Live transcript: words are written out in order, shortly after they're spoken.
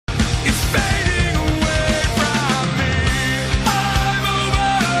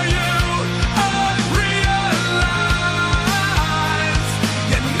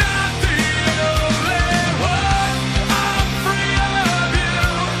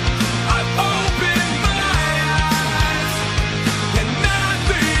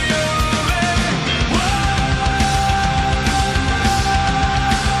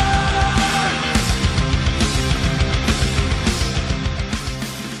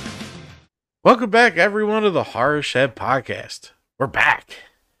Welcome back, everyone, to the Horrorshed Podcast. We're back.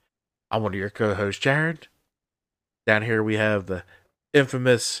 I'm one of your co-hosts, Jared. Down here we have the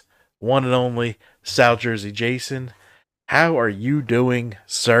infamous one and only South Jersey Jason. How are you doing,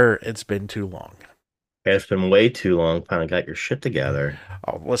 sir? It's been too long. It's been way too long. Finally got your shit together.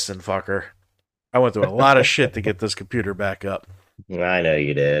 Oh, listen, fucker. I went through a lot of shit to get this computer back up. I know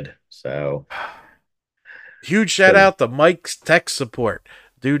you did. So Huge it's shout been out to Mike's tech support.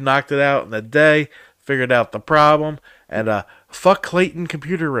 Dude knocked it out in a day, figured out the problem, and fuck Clayton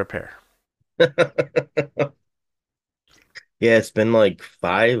Computer Repair. yeah, it's been like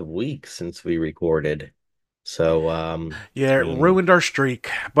 5 weeks since we recorded. So Yeah, I it mean, ruined our streak,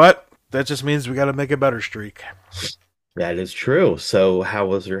 but that just means we got to make a better streak. that is true. So how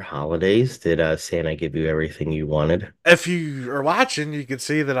was your holidays? Did Santa give you everything you wanted? If you are watching, you can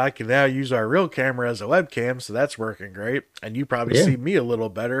see that I can now use our real camera as a webcam, so that's working great. And you probably Yeah, see me a little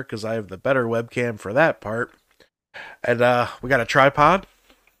better because I have the better webcam for that part. And we got a tripod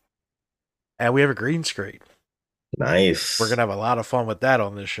and we have a green screen. We're nice. gonna have a lot of fun with that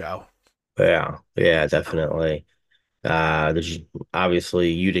on this show. Yeah, yeah, definitely.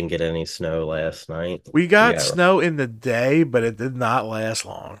 Obviously you didn't get any snow last night. We got Yeah, snow in the day, but it did not last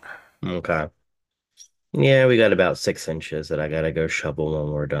long. okay. Yeah, we got about 6 inches that I gotta go shovel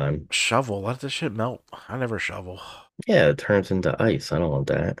when we're done. Shovel, let this shit melt. I never shovel. Yeah, it turns into ice. I don't want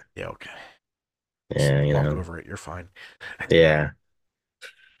that. Yeah, okay. Just Yeah, walk over it. You're fine. yeah.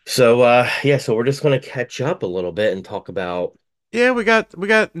 So yeah, so we're just gonna catch up a little bit and talk about Yeah, we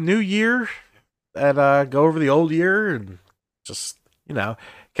got New Year and go over the old year and just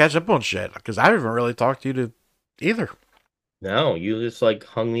catch up on shit because I haven't really talked to you to either. no, you just like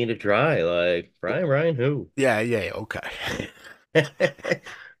hung me to dry, like Ryan, who? Yeah, okay.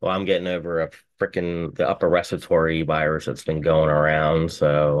 Well, I'm getting over a freaking the upper respiratory virus that's been going around,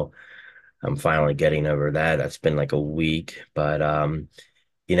 so I'm finally getting over that. That's been like a week, but and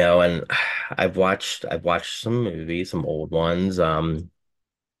I've watched some movies, some old ones.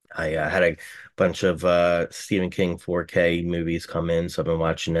 I had a bunch of Stephen King 4K movies come in, so I've been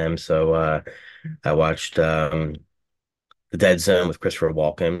watching them. So I watched The Dead Zone with Christopher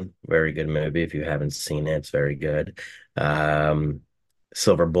Walken. Very good movie. If you haven't seen it, it's very good. Um,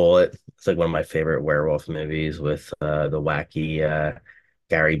 Silver Bullet. It's like one of my favorite werewolf movies with the wacky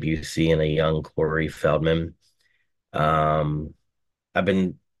Gary Busey and a young Corey Feldman. Um, I've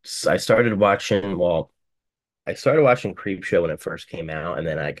been I started watching. Well, I started watching Creepshow when it first came out, and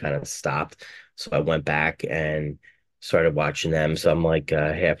then I kind of stopped. So I went back and started watching them. So I'm like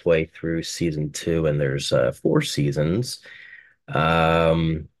halfway through season two, and there's 4 seasons.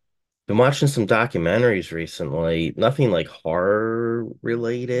 Um, been watching some documentaries recently. Nothing like horror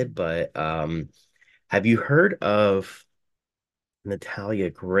related, but have you heard of Natalia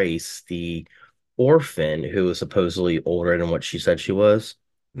Grace, the orphan who was supposedly older than what she said she was?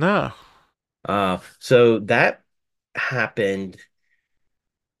 No. So that happened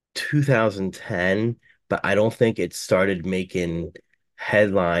 2010, but I don't think it started making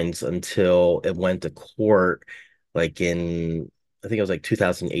headlines until it went to court, like I think it was like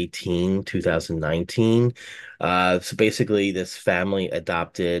 2018, 2019. So basically, this family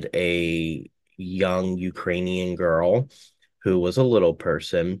adopted a young Ukrainian girl who was a little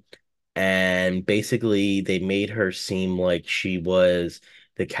person, and basically they made her seem like she was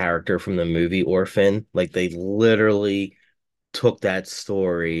the character from the movie Orphan. Like they literally took that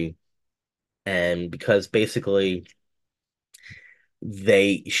story, and because basically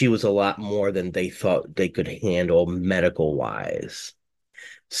she was a lot more than they thought they could handle medical wise.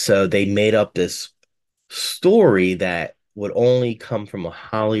 So they made up this story that would only come from a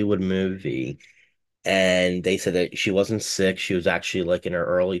Hollywood movie. And they said that she wasn't sick. She was actually like in her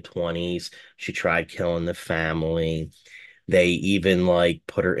early 20s. She tried killing the family. They even like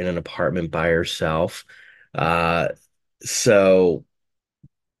put her in an apartment by herself. Uh, so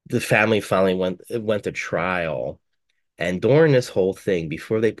the family finally went to trial. And during this whole thing,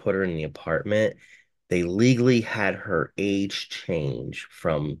 before they put her in the apartment, they legally had her age change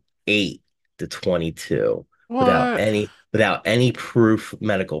from 8 to 22 What? without any proof,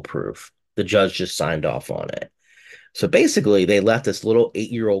 medical proof. The judge just signed off on it. So basically, they left this little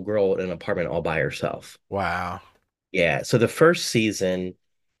 8-year-old girl in an apartment all by herself. Wow. Yeah. So the first season,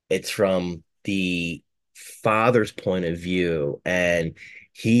 it's from the father's point of view, and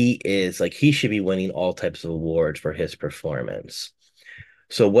he should be winning all types of awards for his performance.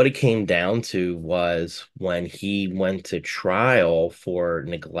 So what it came down to was when he went to trial for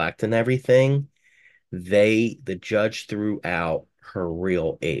neglect and everything, the judge threw out her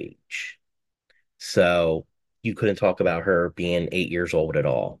real age. So you couldn't talk about her being 8 years old at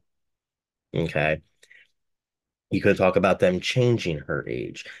all. Okay. You could talk about them changing her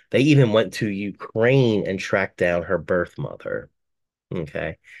age. They even went to Ukraine and tracked down her birth mother.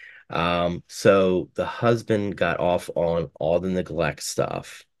 Okay. So the husband got off on all the neglect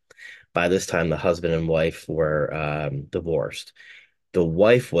stuff. By this time, the husband and wife were divorced. The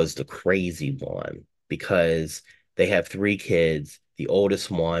wife was the crazy one because they have three kids. The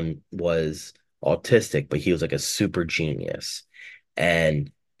oldest one was autistic, but he was like a super genius.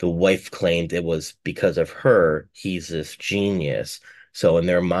 And the wife claimed it was because of her, he's this genius. So in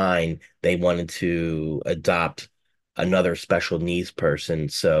their mind, they wanted to adopt another special needs person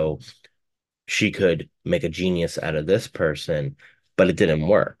so she could make a genius out of this person, but it didn't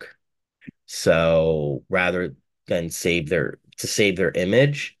work. So rather than save their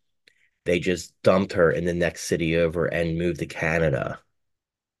image, they just dumped her in the next city over and moved to Canada.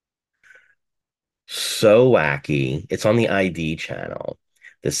 So wacky. It's on the ID channel.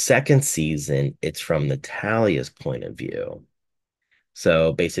 The second season, it's from Natalia's point of view.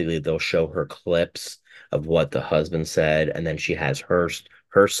 So basically, they'll show her clips of what the husband said, and then she has her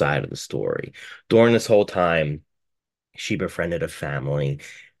side of the story. During this whole time, she befriended a family,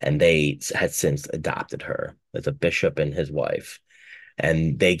 and they had since adopted her as a bishop and his wife.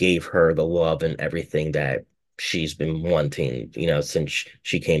 And they gave her the love and everything that she's been wanting, since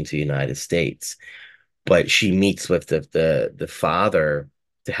she came to the United States. But she meets with the father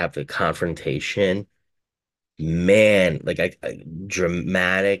to have the confrontation. Man, like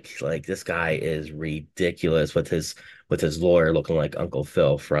dramatic. Like this guy is ridiculous with his lawyer looking like Uncle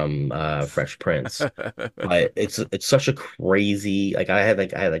Phil from Fresh Prince. But it's such a crazy, I had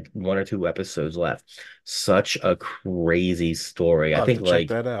like one or two episodes left. Such a crazy story. I I'll have think to check like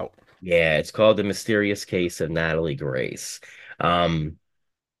that out. yeah, it's called The Mysterious Case of Natalie Grace. Um,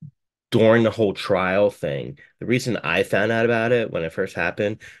 During the whole trial thing, the reason I found out about it when it first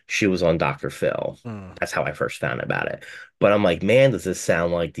happened, she was on Dr. Phil. Mm. That's how I first found out about it. But I'm like, man, does this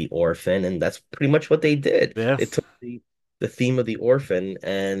sound like The Orphan? And that's pretty much what they did. Yeah. They took the theme of The Orphan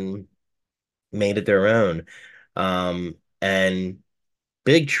and made it their own. And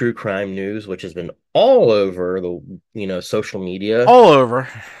big true crime news, which has been all over the social media, All over.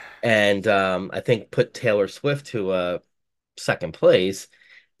 and I think put Taylor Swift to second place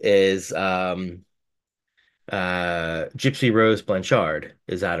is Gypsy Rose Blanchard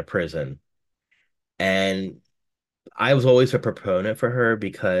is out of prison. And I was always a proponent for her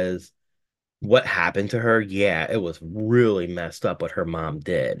because what happened to her, yeah, it was really messed up what her mom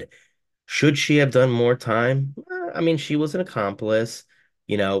did. Should she have done more time? I mean, she was an accomplice.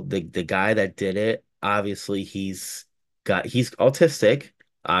 The guy that did it, obviously he's autistic,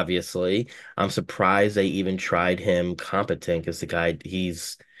 obviously. I'm surprised they even tried him competent because the guy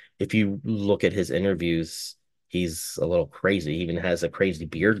he's if you look at his interviews, he's a little crazy. He even has a crazy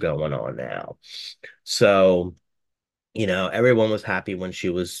beard going on now. So, everyone was happy when she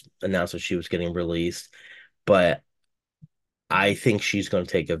was announced that she was getting released, but I think she's going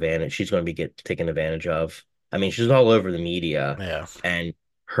to take advantage. She's going to be get taken advantage of. I mean, she's all over the media, Yeah. and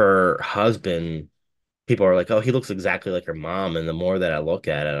her husband, people are like, "Oh, he looks exactly like her mom." And the more that I look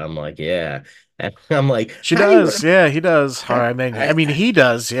at it, I'm like, "Yeah." And I'm like, She does. Yeah, he does. All right, man. I mean, he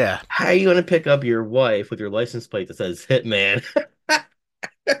does. Yeah. how are you going to pick up your wife with your license plate that says Hitman?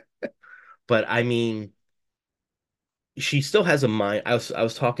 But I mean, she still has a mind. I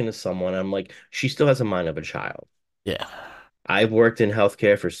was talking to someone. I'm like, she still has a mind of a child. Yeah. I've worked in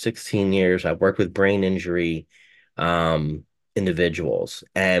healthcare for 16 years. I've worked with brain injury um, individuals,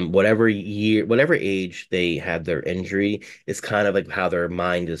 and whatever age they have their injury, is kind of like how their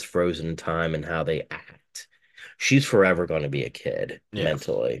mind is frozen in time and how they act. She's forever going to be a kid Yeah.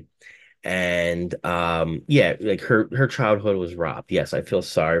 mentally. And yeah, like her childhood was robbed. Yes, I feel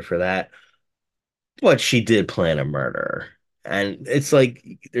sorry for that, but she did plan a murder. And it's like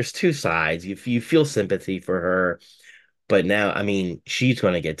there's two sides. You feel sympathy for her, but now, I mean, she's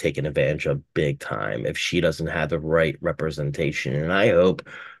going to get taken advantage of big time if she doesn't have the right representation. And I hope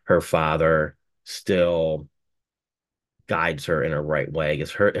her father still guides her in a right way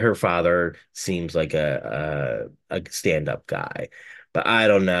because her father seems like a stand-up guy. But I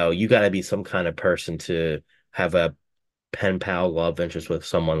don't know. You got to be some kind of person to have a pen pal love interest with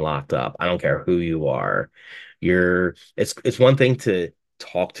someone locked up. I don't care who you are. It's one thing to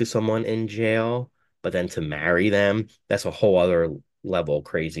talk to someone in jail, but then to marry them, that's a whole other level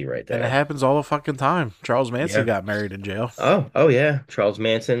crazy right And it there. happens all the fucking time. Charles Manson Yeah. got married in jail. Oh yeah. Charles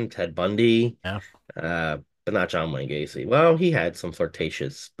Manson, Ted Bundy, Yeah. but not John Wayne Gacy. Well, he had some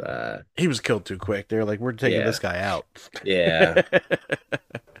flirtatious He was killed too quick. They were like, we're taking yeah. this guy out. Yeah.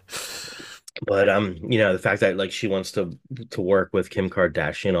 But the fact that like she wants to work with Kim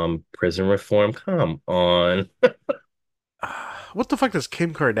Kardashian on prison reform, come on. What the fuck does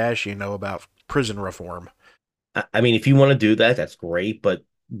Kim Kardashian know about prison reform? I mean, if you want to do that, that's great, but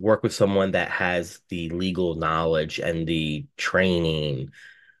work with someone that has the legal knowledge and the training.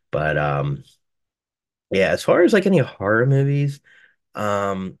 But yeah, as far as like any horror movies,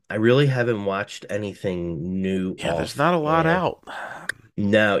 I really haven't watched anything new Yeah, there's not a lot offhand. out.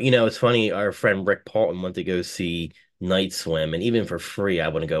 No, it's funny. Our friend Rick Paulton went to go see Night Swim, and even for free, I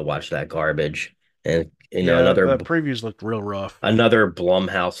want to go watch that garbage. And Yeah, the previews looked real rough. another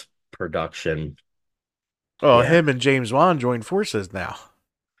Blumhouse production. Oh, Yeah. him and James Wan joined forces now.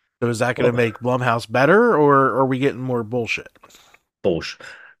 So is that going to Well, make Blumhouse better, or are we getting more bullshit? bullshit.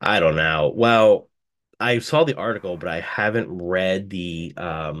 I don't know. Well, I saw the article, but I haven't read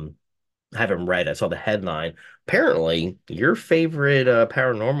I saw the headline. Apparently, your favorite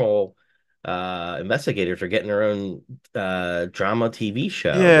paranormal investigators are getting their own drama TV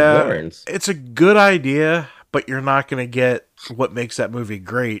show, The Yeah, Warrens. it's a good idea, but you're not going to get what makes that movie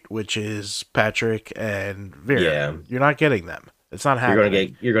great, which is Patrick and Vera. Yeah. You're not getting them. It's not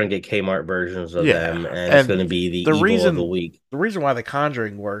happening. You're gonna get Kmart versions of Yeah, them, and it's and gonna be the the evil of the reason week. the reason why The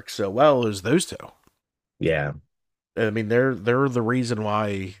Conjuring works so well is those two. Yeah, I mean, they're the reason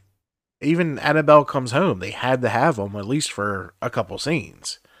why even Annabelle Comes Home. They had to have them at least for a couple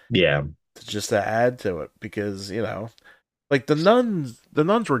scenes yeah, just to add to it because like the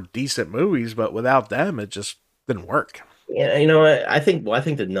nuns were decent movies, but without them, it just didn't work. yeah. You know what? I think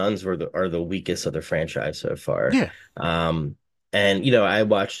the Nuns are the weakest of the franchise so far. Yeah, Um, and I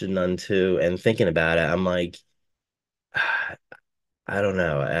watched the Nun too, and thinking about it, I'm like, I don't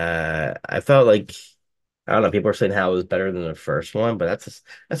know. I felt like I don't know. People are saying how it was better than the first one, but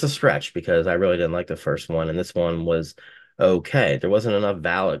that's a stretch because I really didn't like the first one, and this one was okay. There wasn't enough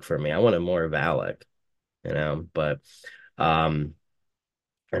Valak for me. I wanted more Valak, But um,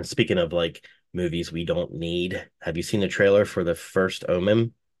 and speaking of like movies we don't need, have you seen the trailer for the first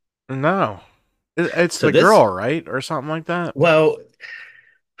Omen? no, it's So the this, girl, right, or something like that. well,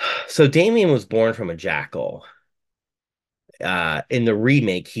 so Damien was born from a jackal. In the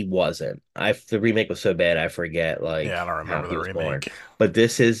remake, he wasn't. The remake was so bad I forget Yeah, like I don't how remember he the was born. remake. But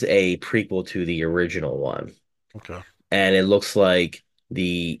this is a prequel to the original one. Okay, And it looks like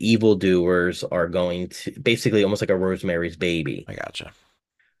the evildoers are going to basically almost like a Rosemary's Baby. I gotcha.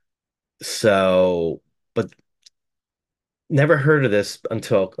 So, but never heard of this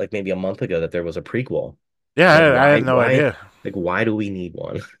until like maybe a month ago that there was a prequel. Yeah, Like I had no idea. why do we need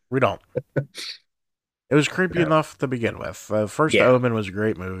one? We don't. It was creepy No. enough to begin with. First Yeah. Omen was a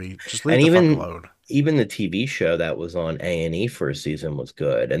great movie. Just leave And the fuck even alone. even the TV show that was on A&E for a season was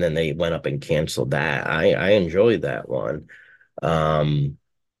good. And then they went up and canceled that. I enjoyed that one. Um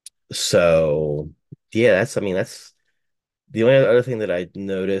so yeah, that's the only other thing that I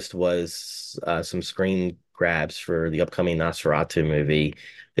noticed was some screen grabs for the upcoming Nosferatu movie.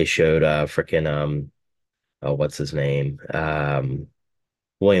 They showed freaking oh, what's his name?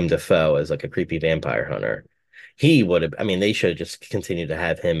 William Dafoe as like a creepy vampire hunter. He would have, I mean, they should have just continued to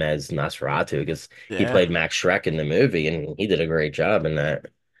have him as Nosferatu because he Yeah, played Max Schreck in the movie and he did a great job in that.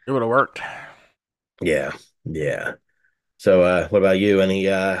 it would have worked. Yeah, yeah. So what about you? Any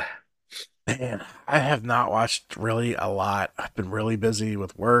Man, I have not watched really a lot. I've been really busy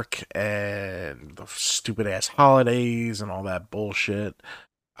with work and the stupid ass holidays and all that bullshit.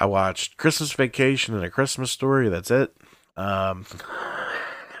 I watched Christmas Vacation and A Christmas Story. That's it. Um,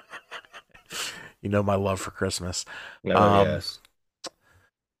 my love for Christmas. oh Um, yes.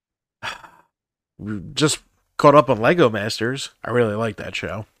 just caught up on Lego Masters. I really like that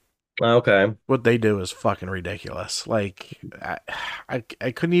show. Okay. What they do is fucking ridiculous. Like,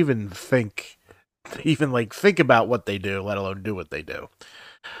 I couldn't even think about what they do, let alone do what they do.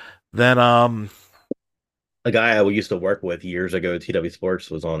 Then, A guy I used to work with years ago, TW Sports,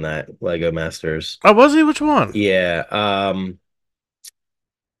 was on that Lego Masters. oh, was he? Which one? Yeah.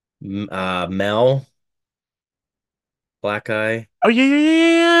 Mel, black guy. Oh yeah, yeah, yeah,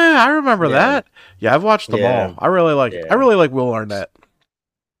 yeah, yeah. I remember Yeah. that. Yeah, I've watched them Yeah. all. I Yeah. really like Will Arnett.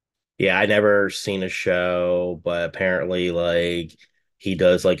 Yeah, I never seen a show, but apparently like he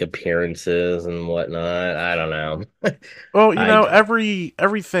does like appearances and whatnot. I don't know. Well, I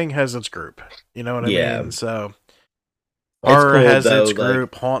everything has its group. You know what I yeah. mean? So It's horror cool has though, its like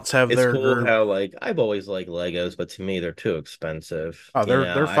group, haunts have it's their cool group. how like I've always liked Legos, but to me they're too expensive. Oh,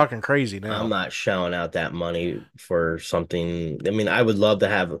 they're fucking crazy I'm now. not shelling out that money for something. I mean, I would love to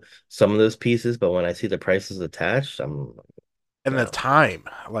have some of those pieces, but when I see the prices attached, I'm And no.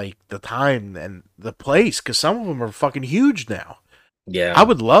 the time and the place, because some of them are fucking huge now. I Yeah.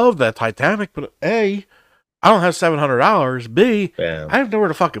 would love that Titanic, but A, I don't have $700. B, Yeah. I have nowhere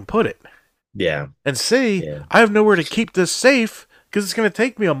to fucking put it. Yeah. And C, Yeah. I have nowhere to keep this safe because it's going to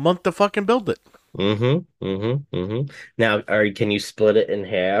take me a month to fucking build it. Now, can you split it in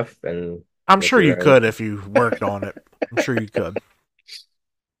half and I'm make sure your you own? could if you worked on it. I'm sure you could.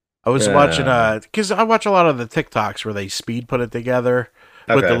 I was watching, Uh, because I watch a lot of the TikToks where they speed put it together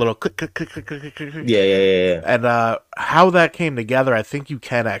with the okay. little click, click, click, click, click, click, click. Yeah, yeah, yeah, yeah. And how that came together, I think you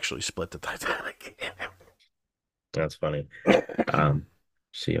can actually split the Titanic. That's funny. Um,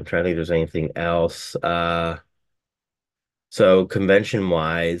 see, I'm trying to think if there's anything else. So convention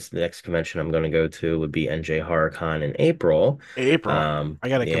wise, the next convention I'm going to go to would be NJ HorrorCon in April. April. I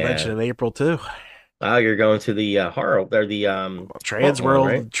got a convention Yeah. in April too. Oh, you're going to the horror, or the haunt one,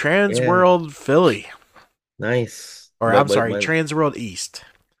 right? Trans Yeah. World Philly, Nice. or I'm sorry, Trans World East.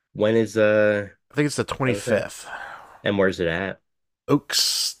 When is I think it's the when is that? 25th. And where's it at?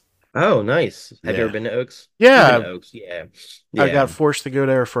 Oaks. Oh, nice. Have you ever Yeah, been to Oaks? You've been yeah. to Oaks, yeah. I got Yeah. forced to go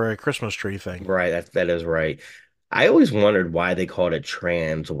there for a Christmas tree thing. Right, that is right. I always wondered why they called it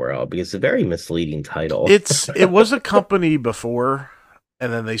Trans World because it's a very misleading title. It was a company before,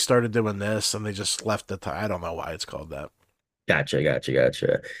 and then they started doing this, and they just left the. I don't know why it's called that.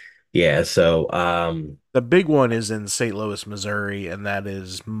 Gotcha. Yeah, so The big one is in St. Louis, Missouri, and that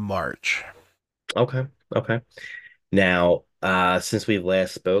is March. okay, okay. Now, since we've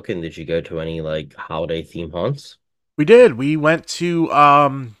last spoken, did you go to any like holiday theme haunts? We did. We went to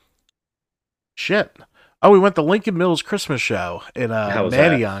shit. Oh, we went to Lincoln Mills Christmas show in How was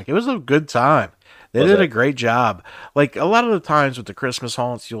that? Manayunk. It was a good time. They Was did a it? great job. Like a lot of the times with the Christmas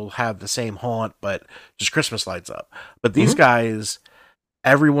haunts, you'll have the same haunt, but just Christmas lights up. But these Hmm. guys,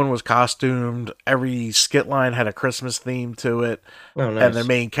 everyone was costumed. Every skit line had a Christmas theme to it, Oh, and their nice.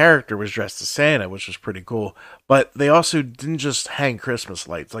 main character was dressed as Santa, which was pretty cool. But they also didn't just hang Christmas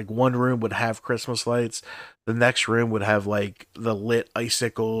lights. Like one room would have Christmas lights, the next room would have like the lit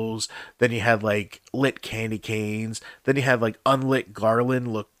icicles, then you had like lit candy canes, then you had like unlit garland,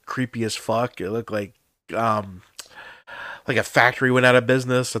 looked creepy as fuck. It looked um like a factory went out of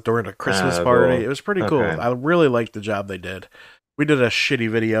business during a Christmas party. It Cool. was pretty cool. Okay. I really liked the job they did. We did a shitty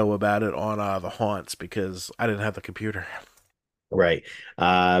video about it on the haunts because I didn't have the computer. Right.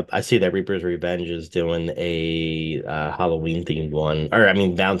 I see that Reaper's Revenge is doing a Halloween themed one, or I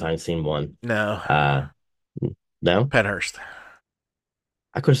mean Valentine's themed one. No, Uh, no, Penhurst.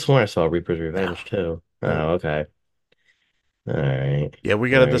 I could have sworn I saw Reaper's No, Revenge too. no. Oh, okay. All right. Yeah, we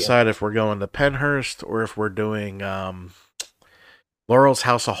got to There you decide if we're going to Penhurst or if we're doing Laurel's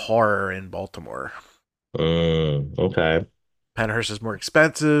House of Horror in Baltimore. go. Okay. Penhurst is more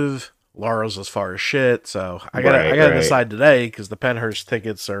expensive. Laurel's as far as shit. So I Right, gotta right. decide today because the Penhurst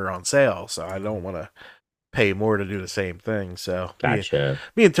tickets are on sale. So I don't want to pay more to do the same thing. So Gotcha.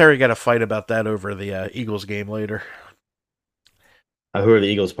 me and Terry got to fight about that over the Eagles game later. Who are the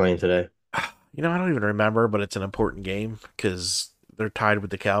Eagles playing today? You know, I don't even remember, but it's an important game because they're tied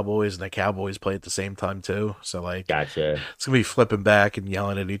with the Cowboys, and the Cowboys play at the same time too. So like, Gotcha. it's gonna be flipping back and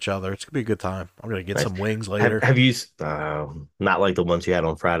yelling at each other. It's gonna be a good time. I'm gonna get Nice. some wings Have later. have you not like the ones you had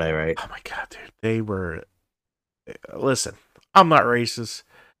on Friday, right? Oh my god, dude, they were. Listen, I'm not racist,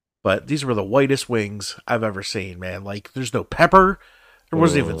 but these were the whitest wings I've ever seen, man. Like, there's no pepper. There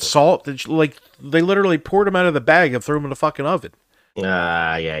wasn't even Mm. salt. Like, they literally poured them out of the bag and threw them in the fucking oven.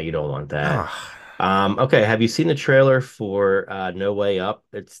 Yeah, you don't want that. Ah, Okay, have you seen the trailer for No Way Up?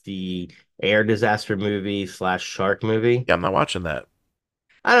 It's the air disaster movie slash shark movie. yeah, I'm not watching that.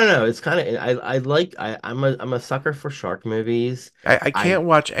 I don't know. It's kind of I'm a sucker for shark movies. I I can't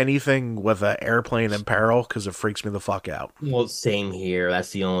watch anything with an airplane in peril because it freaks me the fuck out. Well, same here.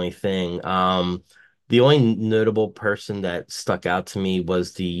 That's the only thing. The only notable person that stuck out to me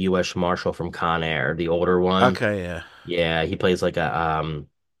was the U.S. Marshal from Con Air, the older one. Okay, yeah. Yeah, he plays like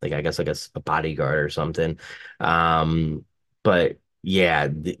like I guess like a bodyguard or something. But yeah,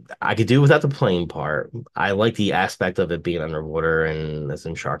 I could do without the plane part. I like the aspect of it being underwater and it's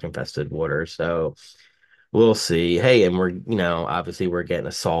in shark infested water. So we'll see. Hey, and obviously we're getting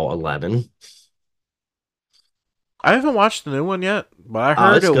a Saw 11. I haven't watched the new one yet, but I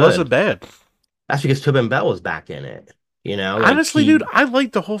Oh, heard it's it wasn't good. bad. That's because Tobin Bell was back in it. Like Honestly, dude, he I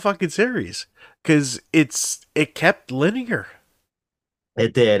liked the whole fucking series because it kept linear.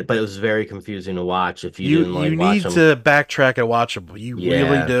 it did, but it was very confusing to watch if you You didn't like you watch need them. to backtrack and watch them. You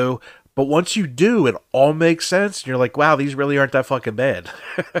really Yeah, do. But once you do, it all makes sense. And you're like, wow, these really aren't that fucking bad.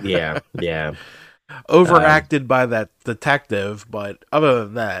 yeah. Um, Overacted by that detective, but other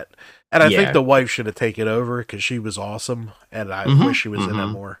than that, and I think yeah. the wife should have taken over because she was awesome, and I hmm wish she was in it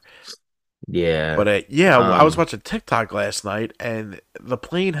hmm more. Yeah. But yeah, I was Um, watching TikTok last night, and the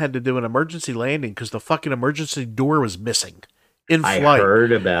plane had to do an emergency landing because the fucking emergency door was missing in I flight.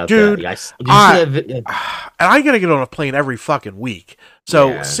 heard about that. Dude, Yeah, did you see I that? and I gotta get on a plane every fucking week. So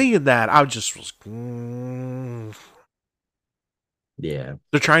Yeah. seeing that, I just was. Yeah.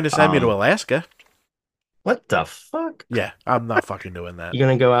 They're trying to send me to Um, Alaska. what the fuck? Yeah, I'm not fucking doing that. You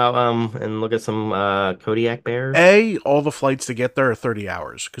gonna go out and look at some Kodiak bears? All the flights to get there are 30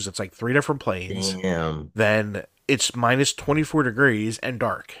 hours because it's like three different planes. Damn. Then it's minus 24 degrees and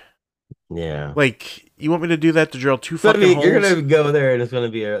dark. Yeah. Like, you want me to do that to drill two Gonna fucking be, you're holes? gonna go there and it's gonna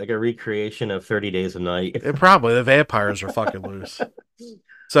be like a recreation of 30 Days of Night. Probably the vampires are fucking loose.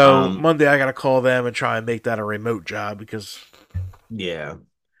 So Um, Monday I gotta call them and try and make that a remote job because yeah.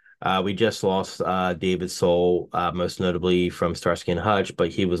 We just lost David Soul, most notably from Starsky and Hutch, but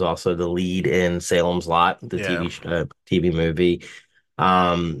he was also the lead in Salem's Lot, the yeah, TV movie.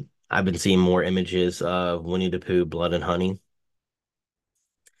 I've been seeing more images of Winnie the Pooh, Blood and Honey.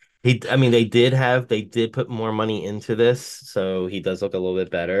 I mean, they did put more money into this, so he does look a little bit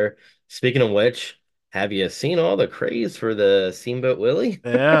better. Speaking of which, have you seen all the craze for the Steamboat Willie?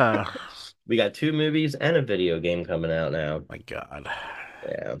 yeah. We got two movies and a video game coming out now. My God,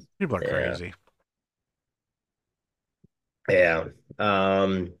 Yeah, people are yeah, crazy. yeah.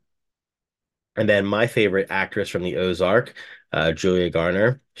 Um, and then my favorite actress from the Ozark, Julia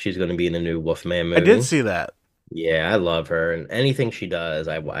Garner. She's going to be in the new Wolfman I did movie. see that. Yeah, I love her, and anything she does,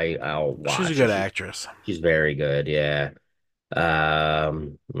 I'll She's a watch. good actress. She's very good. Yeah.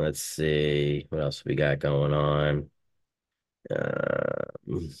 Let's see what else we got going on.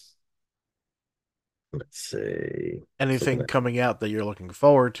 Let's see. Just looking Anything at coming out that you're looking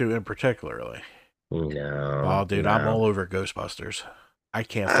forward to in particularly? no, Oh, dude, I'm no. all over Ghostbusters. I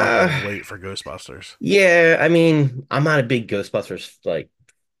can't fucking Uh, wait for Ghostbusters. yeah. I mean, I'm not a big Ghostbusters like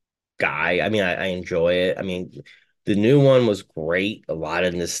guy. I mean, I enjoy it. I mean, the new one was great. A lot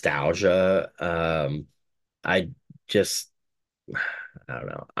of nostalgia. I just, I don't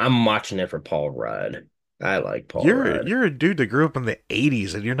know. I'm watching it for Paul Rudd. I like Paul Rudd. You're a dude that grew up in the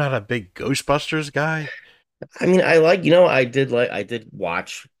 80s and you're not a big Ghostbusters guy? I mean, I did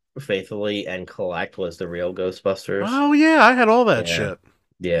watch Faithfully and Collect was the real Ghostbusters. Oh yeah, I had all that Yeah. shit.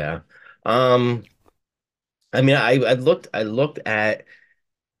 Yeah. Um, I mean, I looked at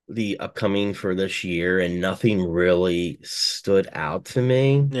the upcoming for this year and nothing really stood out to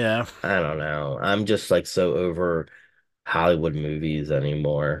me. Yeah. I don't know. I'm just like so over Hollywood movies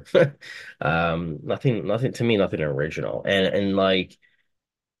anymore. Nothing to me, nothing original. And like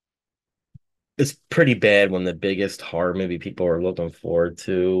it's pretty bad when the biggest horror movie people are looking forward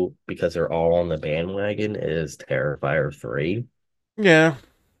to because they're all on the bandwagon is Terrifier 3. Yeah.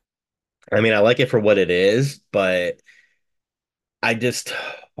 I mean, I like it for what it is, but I just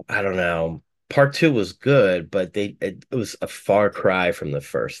I don't know. Part two was good, but it was a far cry from the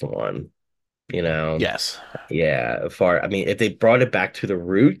first one, you know. Yes. Yeah, far. I mean, if they brought it back to the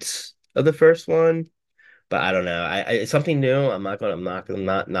roots of the first one, but I don't know. It's something new. I'm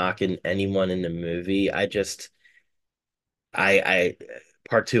not knocking anyone in the movie. I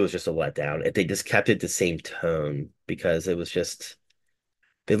part two was just a letdown. If they just kept it the same tone because it was just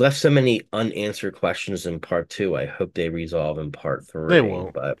they left so many unanswered questions in part two. I hope they resolve in part They three,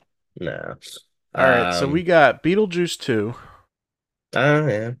 won't. but no. All right, so we Um, got Beetlejuice 2. oh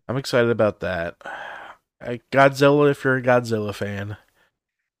yeah. I'm excited about that. Godzilla if you're a Godzilla fan.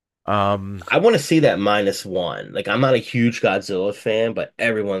 Um I want to see that minus one. Like I'm not a huge Godzilla fan, but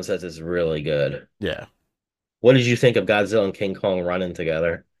everyone says it's really good. yeah. What did you think of Godzilla and King Kong running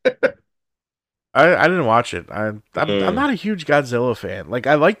together? I didn't watch it. I'm Mm. not a huge Godzilla fan. Like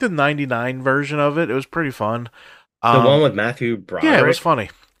I like the 99 version of it. It was pretty fun. The one Um with Matthew yeah, it was Broderick? funny.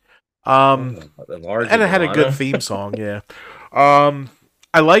 Um Oh, the large and it had a good iguana. theme song, yeah. Um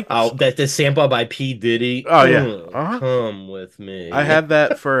I liked Oh, that the sample by P. Diddy. Oh yeah. Uh-huh. Come with I me. had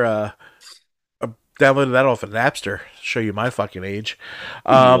that for I downloaded that off of Napster. Show you my fucking age.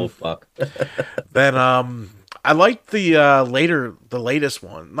 You old Um fuck. then I liked the latest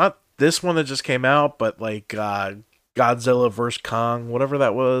one. Not this one that just came out, but like Godzilla vs Kong, whatever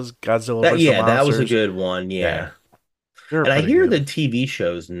that was. Godzilla That vs the yeah, that was a monsters. good one. Yeah. Yeah. They were And I pretty hear good. the TV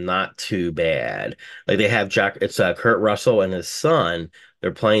show's not too bad. Like they have it's Kurt Russell and his son.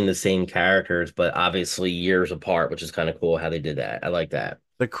 They're playing the same characters, but obviously years apart, which is kind of cool how they did that. I like that.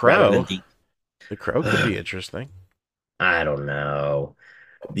 The Rather than Crow. deep. The Crow could be interesting. I don't know.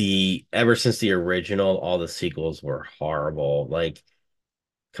 The ever since the original, all the sequels were horrible. Like,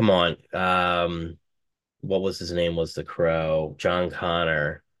 come on. What was his name? Was the Crow? John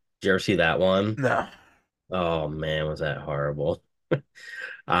Connor. Did you ever see that one? No. Oh man, was that horrible.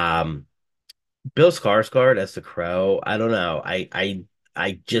 Um, Bill Skarsgård as the Crow. I don't know.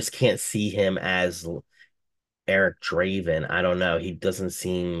 I just can't see him as Eric Draven. I don't know. He doesn't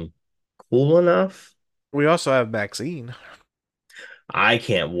seem cool enough. We also have Maxine. I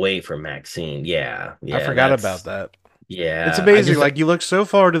can't wait for Maxine. Yeah, I yeah, forgot about that's that. It's yeah. I amazing. just Like you look so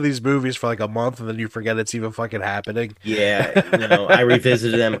forward to these movies for like a month, and then you forget it's even fucking happening. yeah, no, I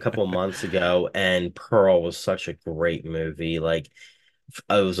revisited them a couple months ago, and Pearl was such a great movie. Like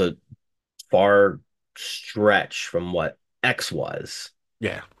it was a far stretch from what X was,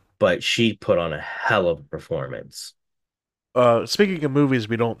 Yeah. but she put on a hell of a performance. Speaking of movies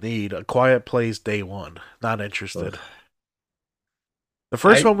we don't need, A Quiet Place Day One. Not interested. Ugh. The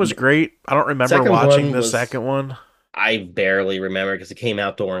first I one was great. I don't remember Second watching one the was second one. I barely remember because it came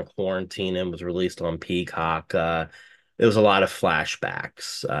out during quarantine and was released on Peacock. It was a lot of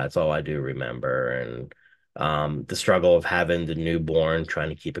flashbacks. That's all I do remember, and the struggle of having the newborn, trying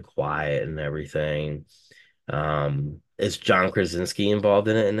to keep it quiet and everything. Is John Krasinski involved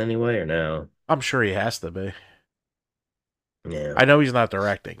in it in any way or no? I'm sure he has to be. Yeah. I know he's not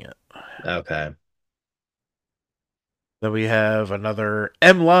directing it. Okay. Then we have another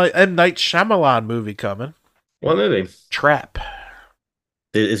M. Night Shyamalan movie coming. What movie? Trap.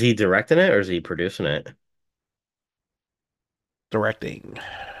 Is he directing it or is he producing it? Directing.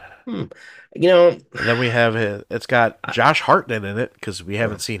 Hmm. You know, And then we have it's got I, Josh Hartnett in it because we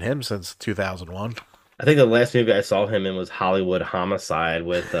haven't seen him since 2001. I think the last movie I saw him in was Hollywood Homicide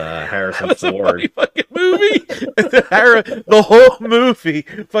with That Harrison was a funny Ford. fucking movie. The whole movie,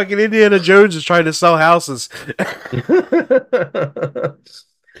 fucking Indiana Jones is trying to sell houses.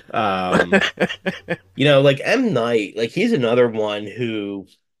 um, like M. Night, like he's another one who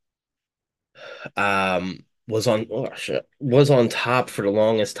was on top for the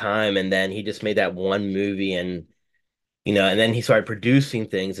longest time, and then he just made that one movie, and and then he started producing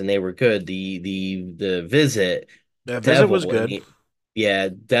things, and they were good. The Visit, The Visit was Devil, good.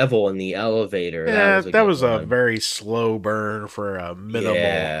 Devil in the Elevator, that Yeah, was a that good was a one. very slow burn for a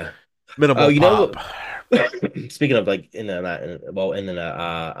Yeah. Oh, minimal pop. speaking of like in the not in, well in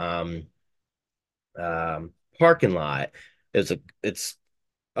the parking lot, it's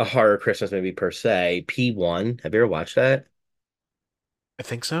a horror Christmas movie per se. P1. Have you ever watched that? I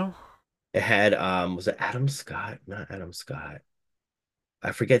think so. It had was it Adam Scott? Not Adam Scott.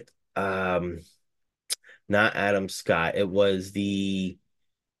 I forget not Adam Scott. It was the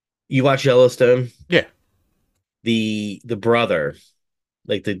you watch Yellowstone? Yeah. The brother,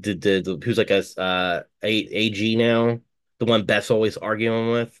 like the who's like AG now, the one Beth's always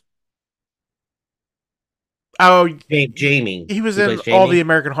arguing with. Oh, Jamie. he was He in plays all the Jamie?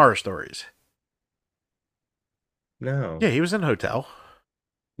 American Horror Stories. No. Yeah, he was in Hotel.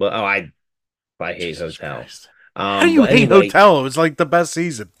 Well, I hate Jesus Hotel. Christ. How do you Well hate anyway, Hotel? It was like the best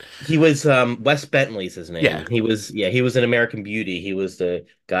season. he was Wes Bentley's his Yeah. name. He was in American Beauty. He was the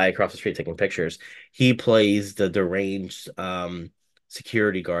guy across the street taking pictures. He plays the deranged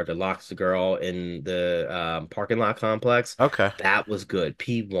security guard that locks the girl in the parking lot complex. Okay. That was good.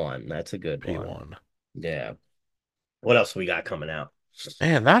 P1. That's a good one. P1. Yeah. What else we got coming out?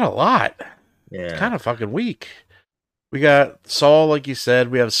 Man, not a lot. It's Yeah. kind of fucking weak. We got Saw, like you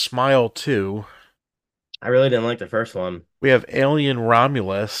said. We have Smile 2. I really didn't like the first one. We have Alien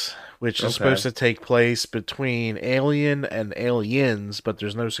Romulus, which is supposed Okay. to take place between Alien and Aliens, but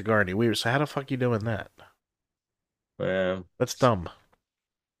there's no Sigourney Weaver. So how the fuck you doing that? Yeah. That's dumb.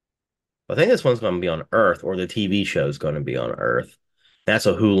 I think this one's going to be on Earth, or the TV show is going to be on Earth. That's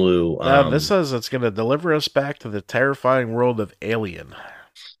a Hulu. Now, this says it's going to deliver us back to the terrifying world of Alien.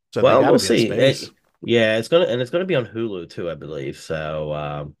 So they Well, got to we'll be in see. space. Yeah, it's gonna be on Hulu too, I believe.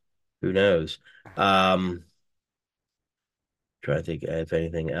 So, who knows? Trying to think if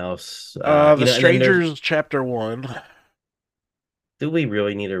anything else. The And then Strangers, Chapter 1. do we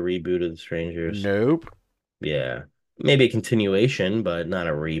really need a reboot of The Strangers? Nope. Yeah, maybe a continuation, but not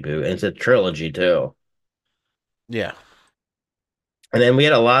a reboot. And it's a trilogy too. Yeah. And then we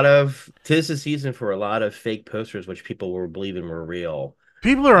had a lot of tis the season for a lot of fake posters, which people were believing were real.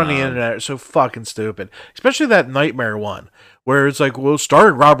 People are on the Um, internet are so fucking stupid. Especially that Nightmare one, where it's like, well,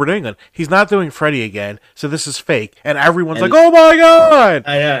 starring Robert Englund. He's not doing Freddy again, so this is fake. And everyone's like, and oh my god!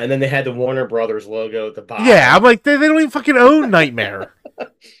 I know, and then they had the Warner Brothers logo at the Yeah, I'm bottom. like, they don't even fucking own Nightmare.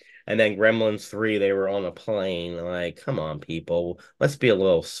 And then Gremlins 3, they were on a plane. Like, come on, people. Let's be a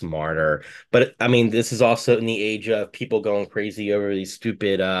little smarter. But I mean, this is also in the age of people going crazy over these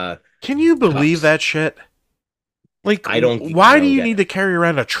stupid Can you believe cups. that shit? Like, I why do don't you get need it. to carry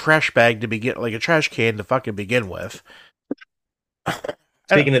around a trash bag to begin, like a trash can to fucking begin with?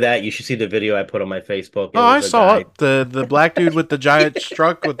 And Speaking of that, you should see the video I put on my Facebook. It oh, I was a saw guy. it. The black dude with the giant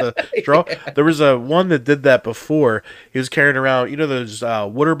truck with the straw. Yeah. There was a one that did that before. He was carrying around, those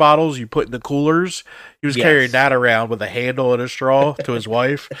water bottles you put in the coolers. He was carrying Yes. that around with a handle and a straw to his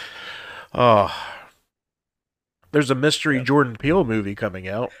wife. Oh, there's a mystery Yep. Jordan Peele movie coming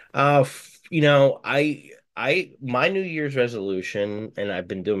out. My New Year's resolution, and I've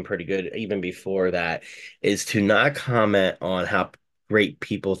been doing pretty good even before that, is to not comment on how great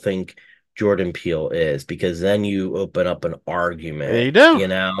people think Jordan Peele is, because then you open up an There argument, you go. you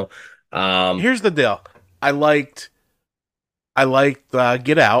know? Um, Here's the deal. I liked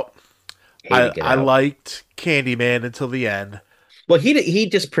Get Out. Hate to I get I out. liked Candyman until the end. Well, he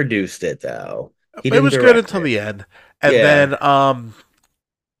just produced it though. He It didn't was good direct until it. the end, and Yeah, then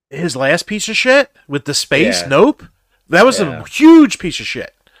his last piece of shit with the space. yeah, Nope, that was a yeah, huge piece of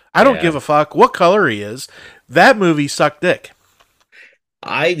shit. I don't yeah. give a fuck what color he is. That movie sucked dick.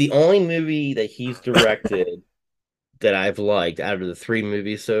 The only movie that he's directed that I've liked out of the three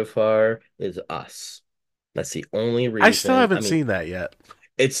movies so far is Us. That's the only I still reason. I haven't mean, seen that yet.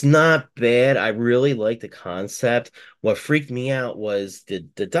 it's not bad. I really like the concept. What freaked me out was the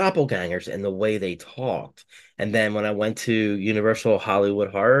doppelgangers and the way they talked. And then when I went to Universal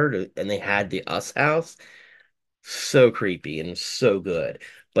Hollywood Horror and they had the Us house, so creepy and so good.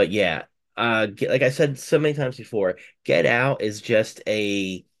 But yeah, like I said so many times before, Get Out is just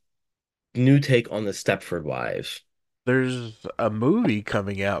a new take on the Stepford Wives. There's a movie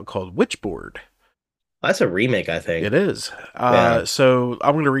coming out called Witchboard. That's a remake, I think. It is. Yeah. So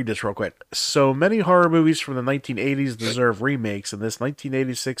I'm going to read this real quick. So many horror movies from the 1980s deserve remakes, and this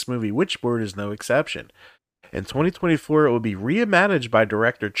 1986 movie Witchboard is no exception. In 2024, it will be reimagined by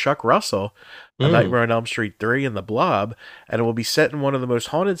director Chuck Russell, A Mm, Nightmare on Elm Street 3 and The Blob, and it will be set in one of the most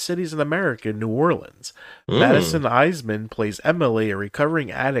haunted cities in America, New Orleans. Madison mm. Eisman plays Emily, a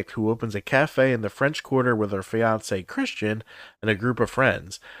recovering addict who opens a cafe in the French Quarter with her fiance Christian and a group of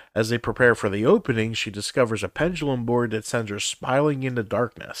friends. As they prepare for the opening, she discovers a pendulum board that sends her spiraling into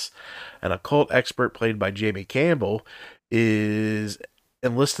darkness. An occult expert played by Jamie Campbell is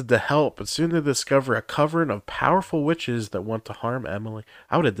enlisted to help, but soon they discover a coven of powerful witches that want to harm Emily.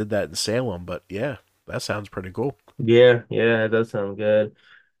 I would have did that in Salem, but yeah, that sounds pretty cool. Yeah, yeah, it does sound good.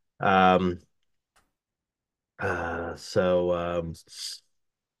 Um, so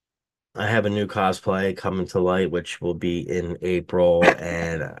I have a new cosplay coming to light, which will be in April,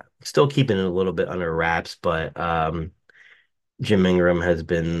 and still keeping it a little bit under wraps, but Jim Ingram has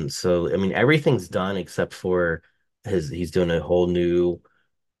been so, I mean, everything's done except for he's doing a whole new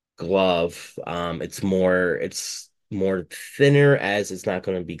glove. It's more thinner, as it's not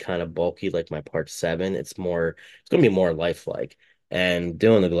going to be kind of bulky like my Part 7. It's going to be more lifelike. And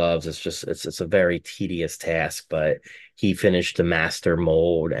doing the gloves is just it's a very tedious task, but he finished the master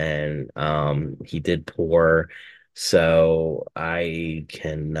mold and he did pour. So I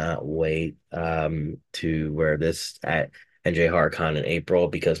cannot wait to wear this at NJ HorrorCon in April,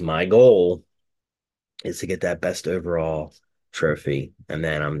 because my goal is to get that best overall trophy, and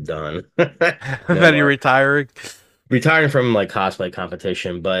then I'm done. No Then you're more retiring. retiring from like cosplay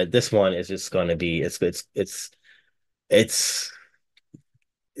competition, but this one is just going to be it's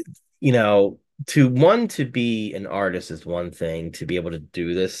you know to be an artist is one thing, to be able to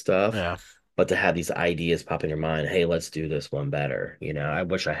do this stuff, Yeah. but to have these ideas pop in your mind, hey, let's do this one better. I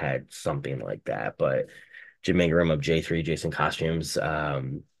wish I had something like that, but Jim Ingram of J3 Jason Costumes.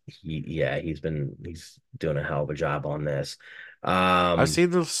 He's doing a hell of a job on this. I've Um,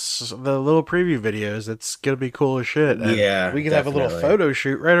 seen the little preview videos. It's gonna be cool as shit, and yeah, we could have a little definitely. photo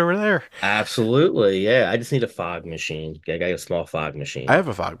shoot right over there. Absolutely. Yeah. I just need a fog machine. I got a small fog I machine. have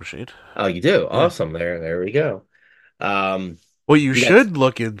a fog machine. Oh, you do? Yeah. Awesome. There we go. Um, What you we got should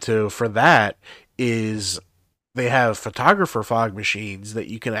look into for that is they have photographer fog machines that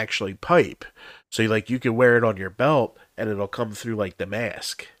you can actually pipe. So like you can wear it on your belt and it'll come through like the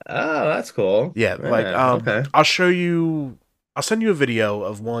mask. oh, that's cool. Yeah, like Yeah, okay. I'll send you a video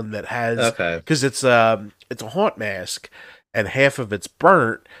of one that has, Okay. cuz it's a haunt mask and half of it's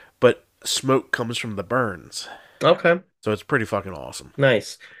burnt, but smoke comes from the burns. Okay. So it's pretty fucking awesome.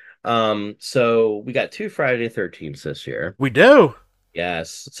 Nice. So we got two Friday the 13th this year. We do.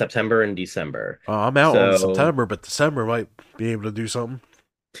 Yes, September and December. I'm out on So September, but December might be able to do something.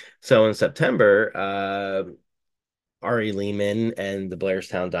 so in September, Ari Lehman and the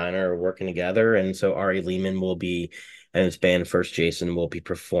Blairstown Diner are working together, and so Ari Lehman will be and his band First Jason will be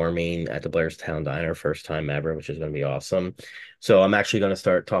performing at the Blairstown Diner, first time ever, which is going to be awesome. So I'm actually going to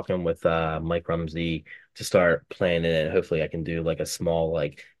start talking with Mike Rumsey to start planning it. Hopefully, I can do like a small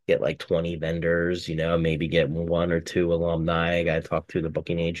like get like 20 vendors, maybe get one or two alumni. I got to talk to the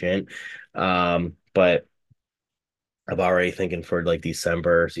booking agent. But I'm already thinking for like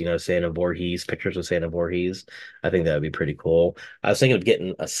December, Santa Voorhees, pictures of Santa Voorhees. I think that would be pretty cool. I was thinking of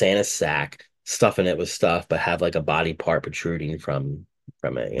getting a Santa sack, stuffing it with stuff, but have like a body part protruding from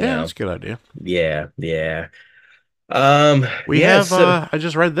it, Yeah, that's a good idea. Yeah, yeah. We Yeah, have so I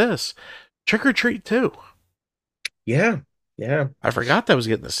just read this. Trick or Treat 2. yeah, yeah. I forgot that was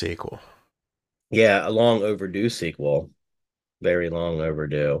getting a sequel. Yeah, a long overdue sequel. Very long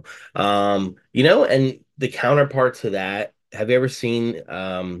overdue. And the counterpart to that, have you ever seen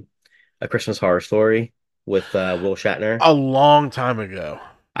A Christmas Horror Story with Will Shatner? A long time ago.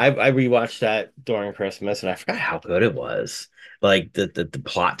 I rewatched that during Christmas and I forgot how good it was. Like the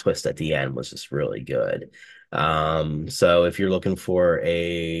plot twist at the end was just really good. So if you're looking for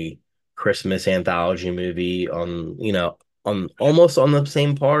a Christmas anthology movie on almost on the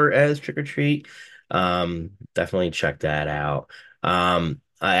same par as Trick or Treat, definitely check that out.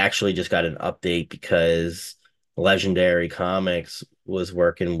 I actually just got an update because Legendary Comics was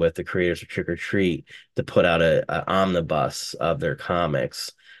working with the creators of Trick or Treat to put out a omnibus of their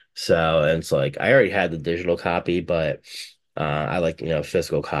comics. So, and it's like I already had the digital copy, but I like,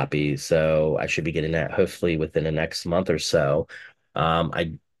 physical copy. So I should be getting that hopefully within the next month or so.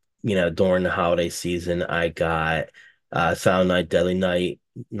 During the holiday season, I got Silent Night, Deadly Night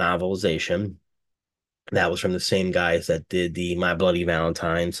novelization. That was from the same guys that did the My Bloody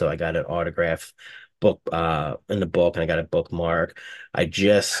Valentine. So I got an autograph book in the book and I got a bookmark. I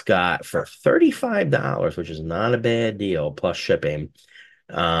just got for $35, which is not a bad deal, plus shipping.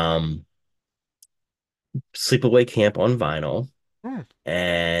 Um, Sleepaway Camp on vinyl Hmm.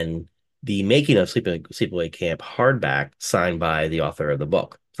 and the making of Sleepaway Camp hardback signed by the author of the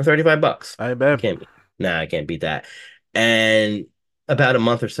book for $35. I I bet. can't, nah, I can't beat that. And about a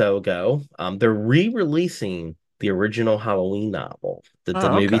month or so ago, they're re-releasing the original Halloween novel, the Oh,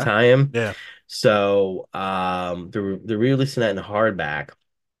 movie okay. tie-in. Yeah. So they're re-releasing that in hardback,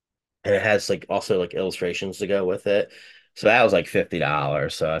 and it has like also like illustrations to go with it. So that was like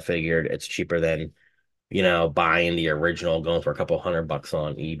 $50. So I figured it's cheaper than buying the original, going for a couple $100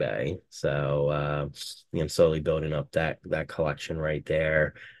 on eBay. So, slowly building up that collection right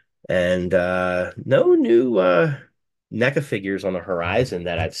there. And no new NECA figures on the horizon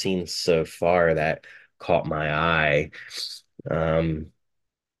that I've seen so far that caught my eye. Um,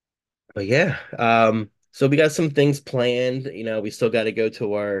 but yeah, so we got some things planned. We still got to go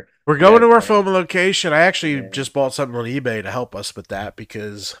to our We're we going got to to our plan. film location. I actually Yeah. just bought something on eBay to help us with that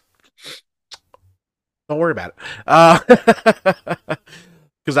because don't worry about it.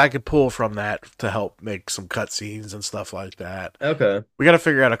 Because I could pull from that to help make some cutscenes and stuff like that. Okay. We got to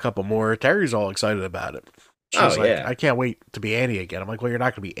figure out a couple more. Terry's all excited about it. Oh She's like, yeah. I can't wait to be Annie again. I'm like, well, you're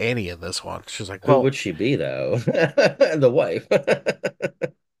not going to be Annie in this one. She's like, Who well, would she be though? The wife.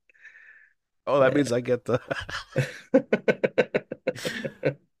 oh, that Yeah. means I get the.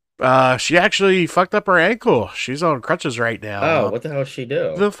 She actually fucked up her ankle. She's on crutches right now. Oh, what the hell does she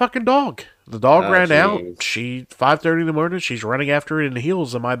do? The fucking dog. The dog Oh, ran out. jeez. She 5:30 in the morning. She's running after it in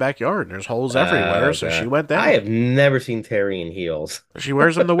heels in my backyard. And there's holes everywhere, Oh, so she God. went I down. have never seen Terry in heels. She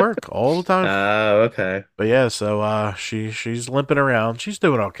wears them to work all the time. Oh, okay. But yeah, so she's limping around. She's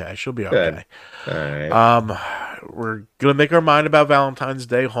doing okay. She'll be Good. okay. All right. Um, we're gonna make our mind about Valentine's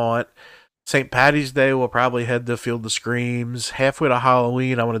Day haunt. St. Patty's Day, we'll probably head to Field of Screams. Halfway to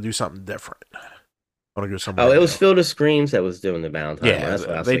Halloween, I want to do something different. I want to go Oh, somewhere it was new. Field of Screams that was doing the Valentine one. Yeah, That's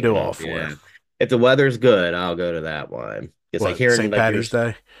what I was they thinking do all of. four. Yeah. If the weather's good, I'll go to that one. It's like What, hearing St. like your Patty's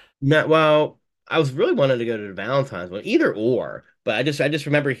Day? no, well, I was really wanting to go to the Valentine's one, either or. But I just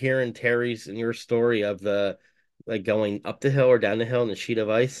remember hearing Terry's and your story of the like going up the hill or down the hill in the sheet of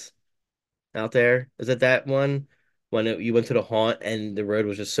ice out there. Is it that one when you went to the haunt and the road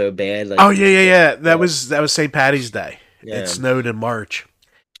was just so bad? Oh Like, yeah, yeah, yeah. That yeah, was St. Patty's Day. It yeah, snowed in March.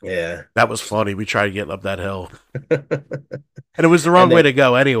 yeah. That was funny. We tried getting up that hill, and it was the wrong And way then, to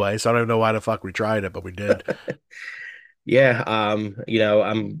go anyway. So I don't know why the fuck we tried it, but we did. yeah,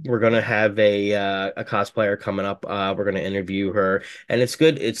 we're gonna have a cosplayer coming up. We're gonna interview her, and it's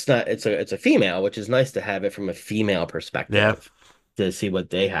good. It's a female, which is nice to have it from a female Yeah. perspective to see what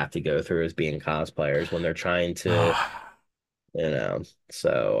they have to go through as being cosplayers when they're trying to, you know.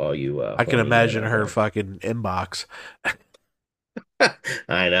 So all you I can horny men imagine out her there. fucking inbox.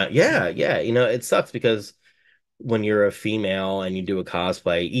 I know. Yeah, yeah. It sucks because when you're a female and you do a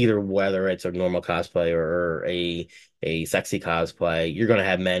cosplay, either whether it's a normal cosplay or a sexy cosplay, you're gonna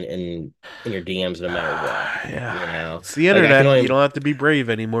have men in your DMs no matter what. Yeah. It's the Like I can internet. You only don't have to be brave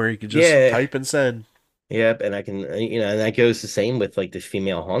anymore. You can just yeah, type and send. Yep, and I can, and that goes the same with like the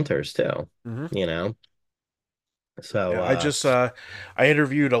female hunters too, Hmm. you know. So, Yeah, I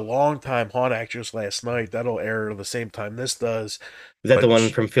interviewed a longtime haunt actress last night. That'll air the same time this does, is that the but one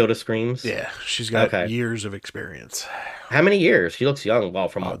from Field of Screams? yeah, she's got Okay. years of experience. How many years? She looks young. Well,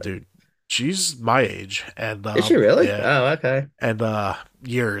 from Oh, dude, she's my age, and is she really? yeah, Oh, okay. and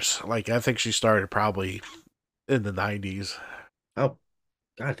years. Like I think she started probably in the '90s. Oh,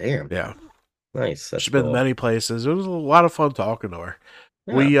 god damn. Yeah, Nice. That's she's been cool. many places. It was a lot of fun talking to her.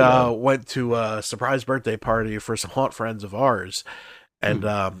 Yeah, We cool. went to a surprise birthday party for some haunt friends of ours, and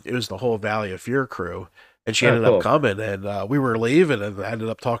Hmm. it was the whole Valley of Fear crew. And she Oh, ended up cool. coming, and we were leaving, and I ended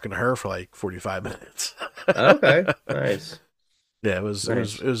up talking to her for like 45 minutes. Okay. Nice. Yeah, it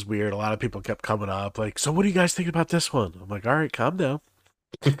Nice. was weird. A lot of people kept coming up, like, "So, what do you guys think about this one?" I'm like, "All right, calm down."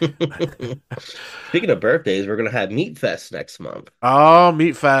 Speaking of birthdays, we're gonna have Meat Fest next month. Oh,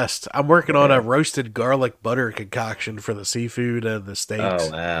 Meat Fest! I'm working on a Yeah. roasted garlic butter concoction for the seafood and the Oh,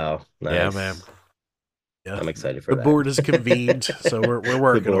 steaks. wow. Yeah, man. Nice. Yeah, I'm excited for the that. board is convened, so we're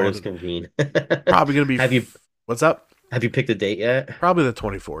The working board on is it. convened. Probably gonna be. Have you What's up? have you picked a date yet? Probably the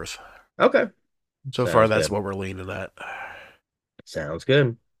 24th. Okay. So far, Sounds that's good. what we're leaning at. Sounds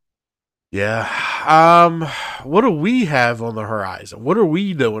good. Yeah. What do we have on the horizon? What are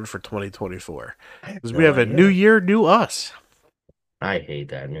we doing for 2024? I have Because we no have a new idea. year, new us. I hate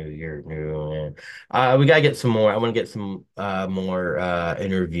that New Year, New Year. We gotta get some more. I want to get some more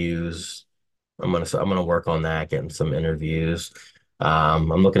interviews. I'm gonna work on that, getting some interviews. I'm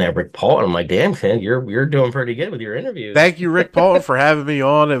looking at Rick Paul and I'm like, damn, kid, you're doing pretty good with your interviews. Thank you, Rick Paulton, for having me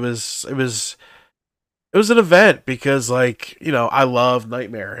on. It was an event because, like, I love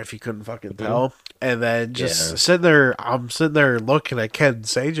Nightmare, if you couldn't fucking Mhm. tell. And then just Yeah, sitting there, I'm sitting there looking at Ken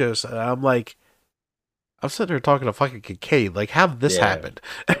Sajos, and I'm like, I'm sitting there talking to fucking Kincaid. Like, how did this yeah, happen?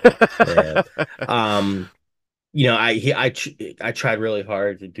 yeah. Um, I tried really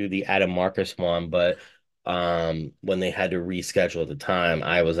hard to do the Adam Marcus one, but when they had to reschedule at the time,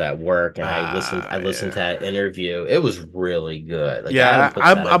 I was at work and I listened to Yeah. that interview. It was really good. Like Adam Yeah,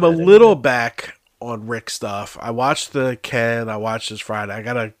 puts out a I'm a good little interview. back on Rick stuff. I watched the Ken, I watched his Friday. I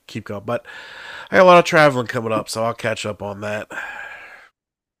gotta keep going, but I got a lot of traveling coming up, so I'll catch up on that.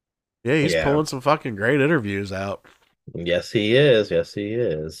 Yeah, he's Yeah. pulling some fucking great interviews out. Yes, he is. Yes, he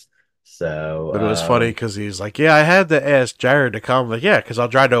is. So, But it was funny because he's like, "Yeah, I had to ask Jared to come." I'm like, "Yeah, because I'll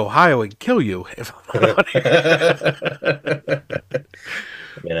drive to Ohio and kill you if I'm not on here."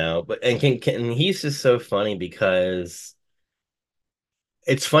 but and he's just so funny because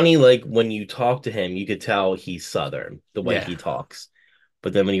it's funny, like when you talk to him, you could tell he's Southern, the way Yeah, he talks.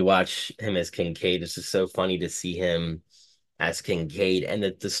 But then when you watch him as Kincaid, it's just so funny to see him as Kincaid and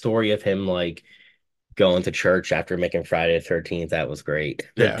the story of him like going to church after making Friday the 13th, that was great.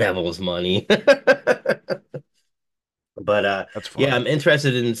 The yeah, devil's money. But that's yeah, funny. I'm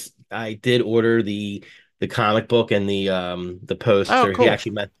interested in I did order the comic book and the Oh, poster. cool.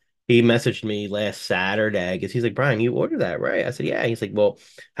 He messaged me last Saturday because he's like, Brian, you ordered that, right? I said, yeah. He's like, well,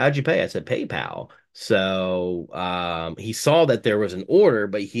 how'd you pay? I said, PayPal. So he saw that there was an order,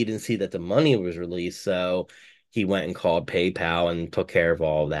 but he didn't see that the money was released. So he went and called PayPal and took care of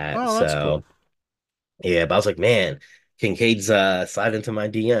all that. Oh, that's cool. So yeah, but I was like, man, Kincaid's slide into my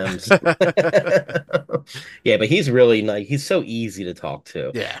DMs. Yeah, but he's really nice. He's so easy to talk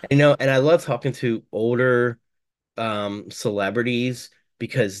to. Yeah, And I love talking to older celebrities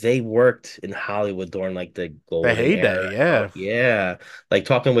because they worked in Hollywood during like the the golden heyday. era. Oh, Yeah, yeah. Like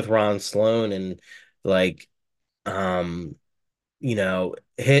talking with Ron Sloan and like um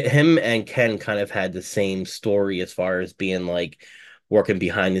him and Ken kind of had the same story as far as being like working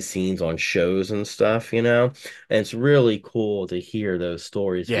behind the scenes on shows and stuff, And it's really cool to hear those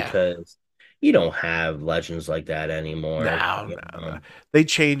stories yeah. because you don't have legends like that anymore. No, no, no. They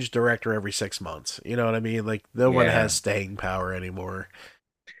change director every 6 months. You know what I mean? Like no one has Yeah. staying power anymore.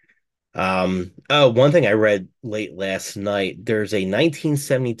 Oh, one thing I read late last night, there's a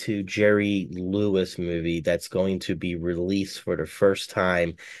 1972 Jerry Lewis movie that's going to be released for the first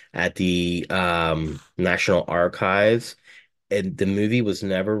time at the National Archives. And the movie was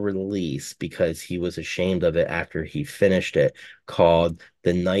never released because he was ashamed of it after he finished it, called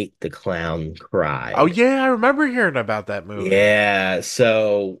The Night the Clown Oh Cried. yeah, I remember hearing about that movie. Yeah,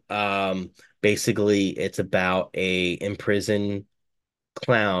 so basically it's about a imprisoned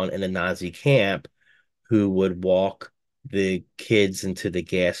clown in a Nazi camp who would walk the kids into the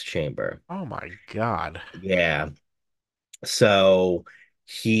gas chamber. Oh my god, Yeah. So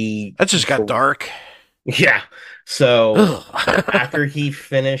he that just got for dark. yeah. So Ugh. after he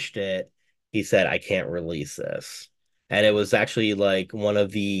finished it, he said, I can't release this. And it was actually like one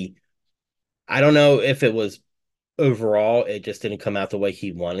of the I don't know if it was overall, it just didn't come out the way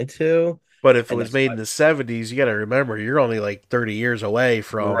he wanted to. But if it And was that's made why, in the 70s, you got to remember you're only like 30 years away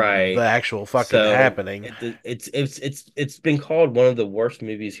from the right. actual fucking So happening. it's been called one of the worst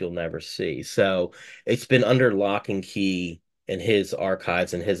movies you'll never see. So it's been under lock and key in his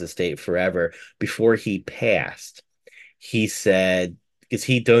archives and his estate forever. Before he passed, he said, because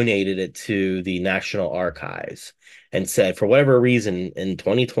he donated it to the National Archives and said, for whatever reason, in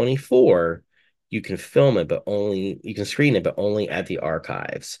 2024, you can film it, but only you can screen it, but only at the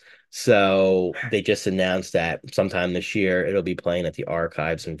archives. So they just announced that sometime this year it'll be playing at the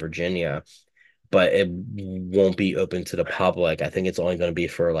archives in Virginia, but it won't be open to the public. I think it's only going to be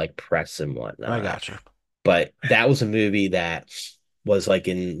for like press and I whatnot. gotcha. But that was a movie that was like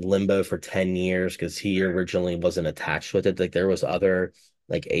in limbo for 10 years because he originally wasn't attached with it. Like there was other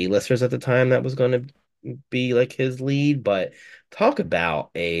like A-listers at the time that was going to be like his lead, but talk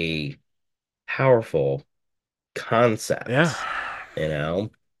about a powerful Yeah, concept, you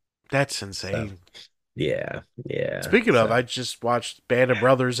know? that's So insane. yeah, yeah. Speaking of, So I just watched Band of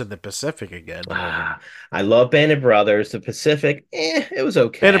Brothers in the Pacific again. ah, I love Band of Brothers. The Pacific, it was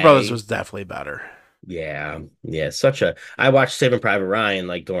Band of Brothers okay. was definitely better. Yeah, yeah. Such a. I watched Saving Private Ryan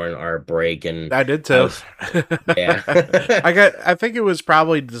like during our break, and I did I too. was yeah. I think it was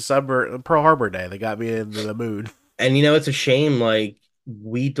probably December, Pearl Harbor Day that got me into the mood. And it's a shame like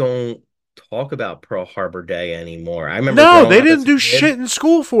we don't talk about Pearl Harbor Day anymore. I remember No, growing they up didn't as a do kid. shit in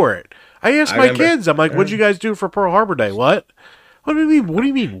school for it. I asked I my remember. kids, I'm like, what'd you guys do for Pearl Harbor Day? What? What do you mean? What do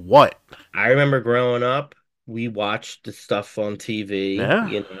you mean, what? I remember growing up, we watched the stuff on TV,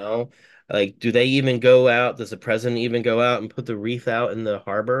 Yeah, Like, do they even go out? Does the president even go out and put the wreath out in the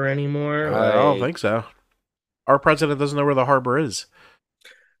harbor anymore? I don't Like, think so. Our president doesn't know where the harbor is.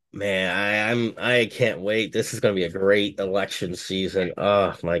 man, I can't wait. This is gonna be a great election season.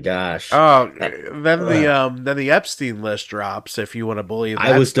 Oh my gosh. Oh, I, ugh. then the Epstein list drops if you want to believe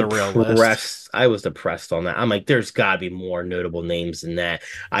I was that's the real list. depressed. I was depressed on that. I'm like, there's gotta be more notable names than that.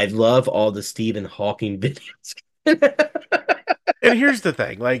 I love all the Stephen Hawking videos. And here's the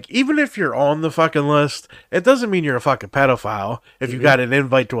thing, like even if you're on the fucking list, it doesn't mean you're a fucking pedophile if you Mhm. got an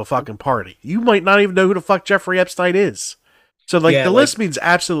invite to a fucking party. You might not even know who the fuck Jeffrey Epstein is. So like Yeah, the list means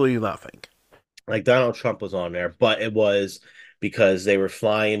absolutely nothing. like Donald Trump was on there, but it was because they were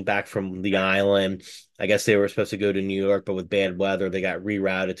flying back from the island. I guess they were supposed to go to New York, but with bad weather, they got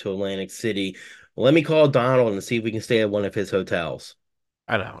rerouted to Atlantic City. Let me call Donald and see if we can stay at one of his hotels.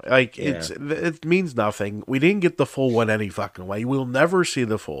 I know. Like Yeah, it means nothing. We didn't get the full one any fucking way. We'll never see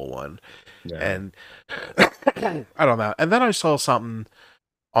the full one. no. And I don't know. And then I saw something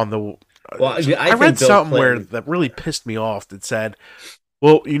on the Well, I I read think Bill something where Clinton. that really pissed me off that said,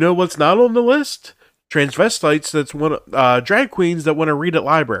 "Well, you know what's not on the list? Transvestites that's one drag queens that want to read at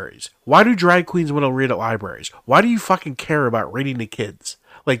libraries. Why do drag queens want to read at libraries? Why do you fucking care about reading to kids?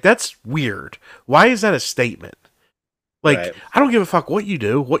 Like that's weird. Why is that a statement? Like Right. I don't give a fuck what you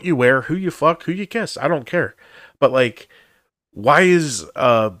do, what you wear, who you fuck, who you kiss. I don't care. But like why is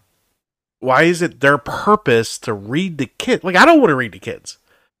why is it their purpose to read to kids? Like I don't want to read to kids.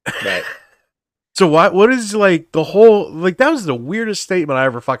 Right. So what is like the whole like that was the weirdest statement I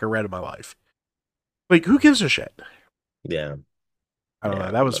ever fucking read in my life. Like who gives a shit? Yeah. I don't know.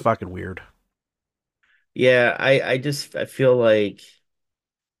 Yeah. That was But fucking weird. yeah, I feel like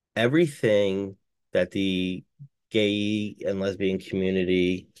everything that the gay and lesbian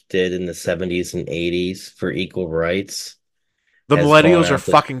community did in the 70s and 80s for equal rights The has gone millennials are out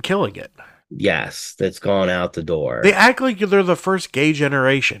the fucking killing it. yes, that's gone out the They door. act like they're the first gay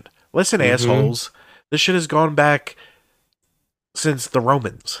generation. Listen, Hmm. assholes. This shit has gone back since the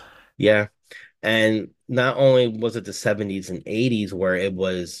Romans. Yeah. And not only was it the 70s and 80s where it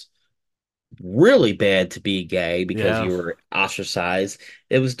was really bad to be gay because Yeah. you were ostracized,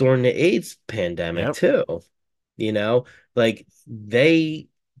 it was during the AIDS pandemic Yep. too. You know, like they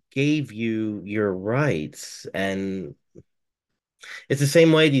gave you your rights, and it's the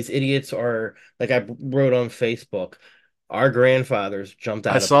same way these idiots are. Like I wrote on Facebook, our grandfathers jumped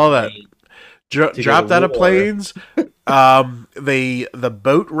I out of saw that. planes to go to Dropped out of war. planes. The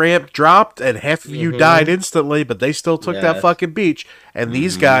boat ramp dropped and half of you died Hmm. instantly, but they still took that Yes. fucking beach. And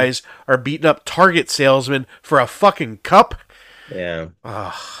these Hmm. guys are beating up Target salesmen for a fucking cup. Yeah.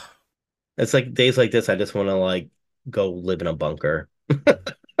 Ugh. It's like days like this, I just want to like go live in a bunker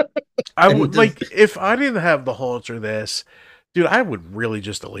I and would just like if I didn't have the whole answer to this, dude. I would really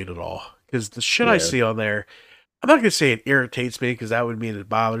just delete it all because the shit I yeah, see on there. I'm not gonna say it irritates me because that would mean it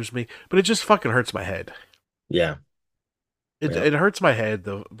bothers me, but it just fucking hurts my head. yeah, It yeah. it hurts my head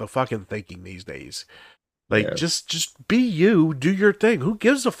the fucking thinking these days. Like, Yeah. just be you, do your thing. Who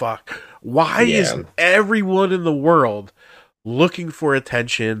gives a fuck? Why is Yeah. everyone in the world looking for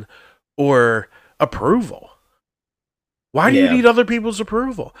attention or approval? Why do you Yeah. need other people's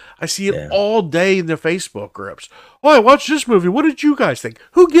approval? I see it Yeah. all day in the Facebook groups. Oh, I watched this movie. What did you guys think?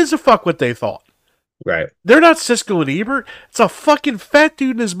 Who gives a fuck what they thought? Right. They're not Siskel and Ebert. It's a fucking fat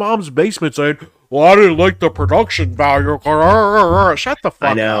dude in his mom's basement saying, "Well, I didn't like the production value." Shut the I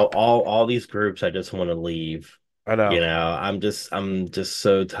fuck know up. all these groups I just want to leave. I know. I'm just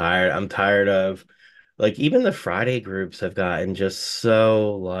so tired. I'm tired of like even the Friday groups have gotten just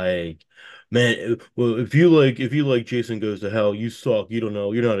so like man, well if you like Jason Goes to Hell, you suck. You don't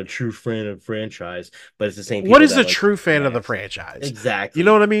know. You're not a true fan of franchise. But it's the same What people is that a like true fan of the Max. franchise? You know Exactly.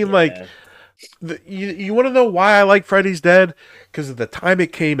 what I mean? Like, Yeah. you want to know why I like Freddy's Dead? Because of the time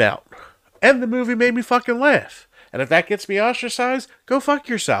it came out. And the movie made me fucking laugh. And if that gets me ostracized, go fuck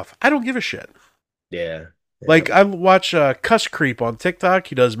yourself. I don't give a shit. Yeah. Yeah. Like, I watch Cuss Creep on TikTok.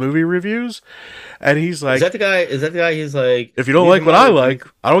 He does movie reviews. And he's Is that like, the guy? Is that the guy? He's like, if you don't these are like what my I reviews.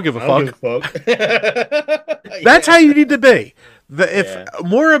 like, I don't give a I don't give fuck. a fuck. That's Yeah. how you need to be. If Yeah.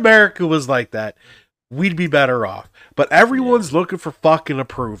 more America was like that, we'd be better off. But Yeah. everyone's looking for fucking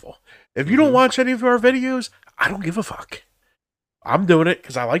approval. If you don't Hmm. watch any of our videos, I don't give a fuck. I'm doing it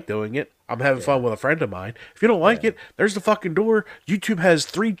because I like doing it. I'm having Yeah. fun with a friend of mine. If you don't like Yeah. it, there's the fucking door. YouTube has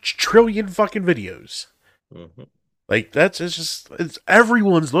 3 trillion fucking videos. Hmm. Like it's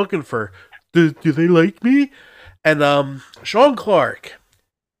everyone's looking for. Do they like me? And Sean Clark,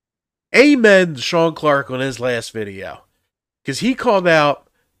 amen, Sean Clark on his last video because he called out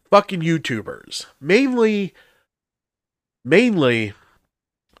fucking YouTubers, mainly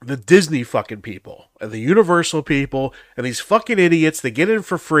the Disney fucking people and the Universal people and these fucking idiots that get in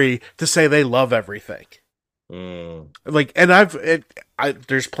for free to say they love everything. Mm. Like, and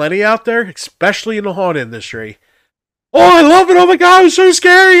there's plenty out there, especially in the haunt industry. Oh, I love it! Oh my god, it's so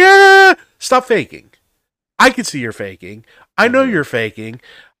scary! Yeah! Stop faking. I can see you're faking. I know Hmm. you're faking.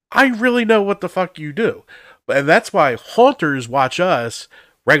 I really know what the fuck you do. And that's why haunters watch us,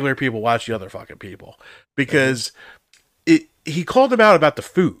 regular people watch the other fucking people. Hmm. Because he called him out about the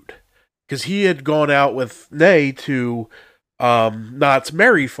food. Because he had gone out with Nay to Knott's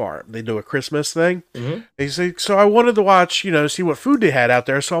Merry Farm. They do a Christmas thing. Hmm. And he's like, so I wanted to watch, see what food they had out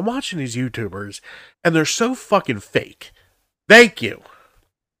there. So I'm watching these YouTubers, and they're so fucking fake. Thank you.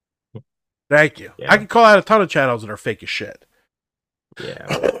 Thank you. I Yeah. can call out a ton of channels that are fake as shit. Yeah.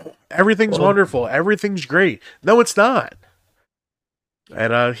 Everything's Well, wonderful. Everything's great. No, it's not.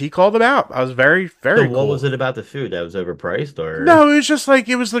 And he called them out. I was very, so very what cool. was it about the food that was overpriced or? No, it was just like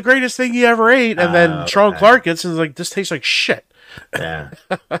it was the greatest thing he ever ate. And then Sean Okay. Clark gets and is like, this tastes like shit. Yeah.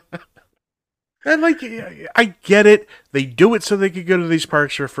 And like, I get it. They do it so they could go to these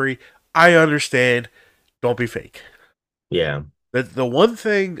parks for free. I understand. Don't be fake. Yeah. The one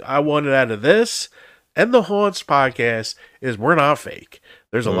thing I wanted out of this and the Haunts podcast is we're not fake.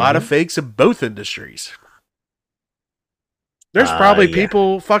 There's a lot of Hmm. fakes in both industries. There's probably Yeah.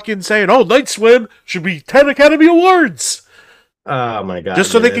 people fucking saying, "Oh, Night Swim should be 10 Academy Awards," Oh my God.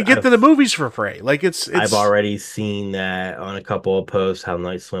 just so they Yeah. could get to the movies for free. Like I've it's already seen that on a couple of posts how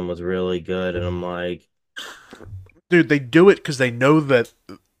Night Swim was really good, and I'm like, dude, they do it because they know that.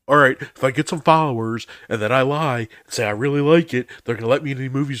 All right, if I get some followers and then I lie and say I really like it, they're gonna let me into the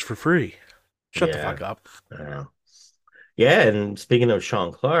movies for free. Shut the yeah. fuck up. Yeah. Yeah, and speaking of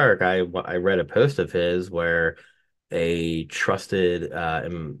Sean Clark, I read a post of his where a trusted, I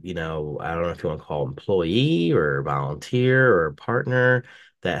don't know if you want to call employee or volunteer or partner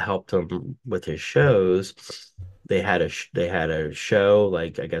that helped him with his shows. They had a show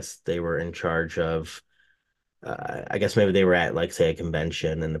like I guess they were in charge of. I guess maybe they were at like say a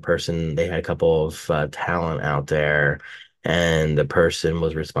convention, and they had a couple of talent out there, and the person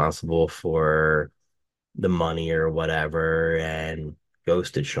was responsible for the money or whatever and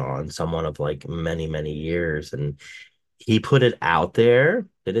ghosted Sean, someone of like many, many years. And he put it out there,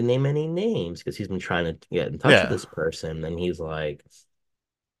 didn't name any names because he's been trying to get in touch with Yeah, this person. And he's like,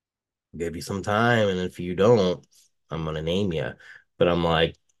 give you some time. And if you don't, I'm going to name you. But I'm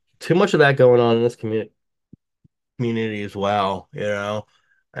like, too much of that going on in this community as well, you know?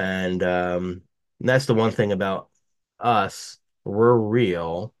 And that's the one thing about us. We're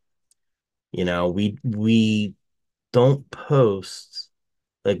real. We don't post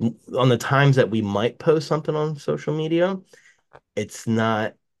like on the times that we might post something on social media, it's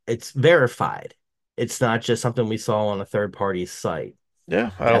not it's verified. It's not just something we saw on a third party site.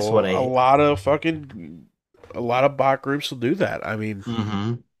 yeah. That's what A I lot of bot groups will do that. I mean,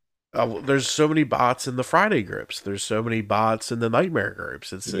 mm-hmm. There's so many bots in the Friday groups. There's so many bots in the Nightmare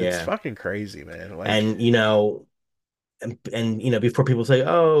groups. It's Yeah. fucking crazy, man. Like, And before people say,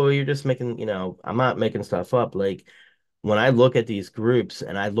 "Oh, you're just making," I'm not making stuff up. Like when I look at these groups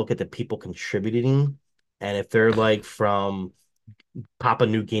and I look at the people contributing, and if they're like from Papua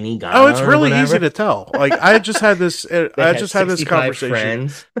New Guinea, oh, it's Ghana, or really easy whatever, to tell. Like, I just had this. they I have just had this 65 conversation.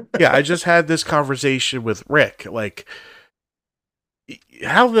 friends. Yeah, I just had this conversation with Rick. Like,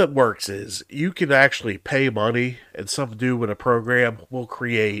 how that works is you can actually pay money, and some dude with a program will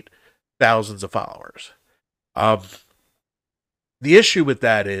create thousands of followers. Um, the issue with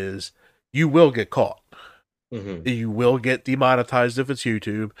that is you will get caught. Hmm. You will get demonetized if it's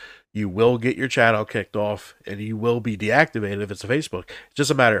YouTube. You will get your channel kicked off, and you will be deactivated if it's a Facebook. It's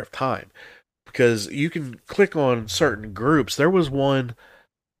just a matter of time because you can click on certain groups. There was one.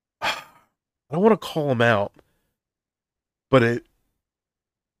 I don't want to call them out, but it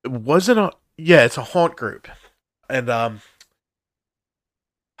wasn't a. Yeah, it's a haunt group, and I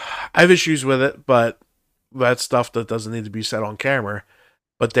have issues with it, but that's stuff that doesn't need to be said on camera.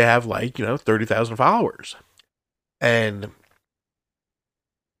 But they have 30,000 followers, and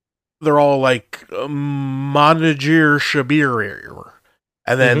they're all like Manager Shabir.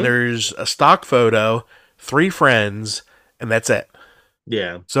 And then Hmm. there's a stock photo, 3 friends, and that's it.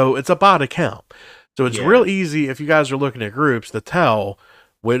 Yeah. So it's a bot account. So it's Yeah. real easy if you guys are looking at groups to tell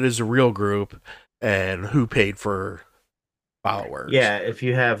what is a real group and who paid for followers. Yeah. If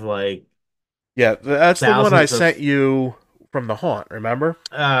you have like Yeah, that's the one I thousands sent of you from the haunt, remember?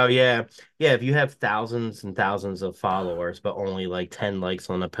 Oh yeah. Yeah, if you have thousands and thousands of followers but only like 10 likes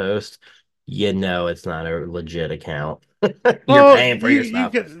on a post, it's not a legit account. You're Well, paying for your you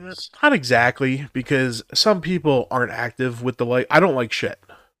stuff. get not exactly because some people aren't active with the like. I don't like shit.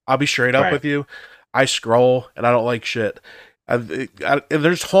 I'll be straight up Right. with you. I scroll and I don't like shit. And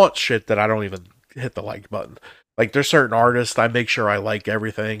there's haunt shit that I don't even hit the like button. Like there's certain artists I make sure I like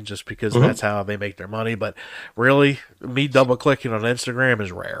everything just because Hmm. that's how they make their money. But really, me double clicking on Instagram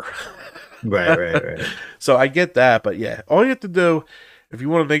is rare. Right, right, right. So I get that, but yeah, all you have to do if you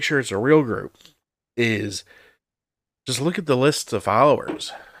want to make sure it's a real group is just look at the lists of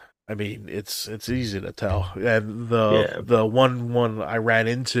followers. I mean, it's easy to tell. And the Yeah. the one I ran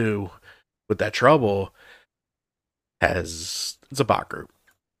into with that trouble it's a bot group.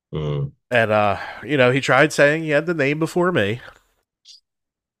 Mm. And he tried saying he had the name before me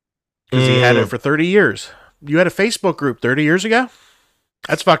because he had it Mm. for 30 years. You had a Facebook group 30 years ago?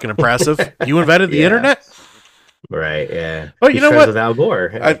 That's fucking impressive. You invented the Yeah. internet? Right, yeah. Well, you He's know friends what? with Al Gore.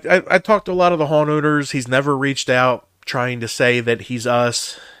 Hey. I talked to a lot of the haunt owners. He's never reached out trying to say that he's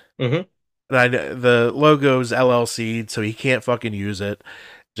us. Hmm. And the logo's LLC'd, so he can't fucking use it.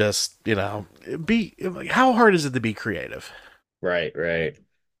 Just, be how hard is it to be creative? Right, right.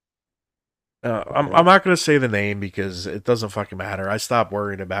 I'm not going to say the name because it doesn't fucking matter. I stopped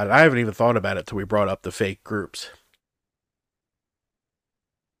worrying about it. I haven't even thought about it till we brought up the fake groups.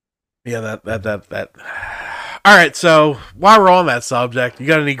 Yeah, that. All right, so while we're on that subject, you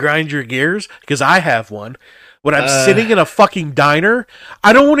got any grind your gears? Because I have one. When I'm Uh, sitting in a fucking diner,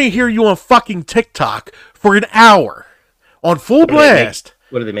 I don't want to hear you on fucking TikTok for an hour on full blast.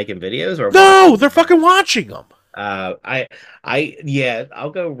 what are they making videos or No, watching? they're fucking watching them. Yeah, I'll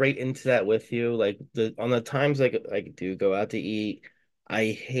go right into that with you. Like on the times I do go out to eat, I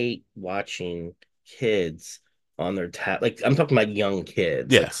hate watching kids on their like I'm talking about young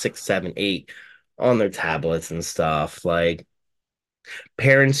kids, Yeah, like 6, 7, 8, on their tablets and stuff. Like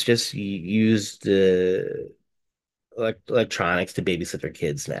parents just use the electronics to babysit their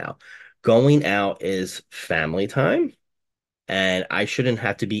kids now. Going out is family time and I shouldn't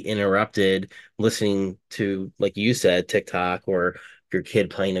have to be interrupted listening to, like you said, TikTok or your kid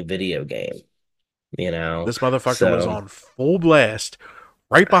playing a video game, you know? this motherfucker was So on full blast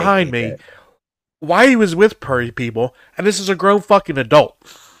right I behind hate me. that. Why he was with people, and this is a grown fucking adult.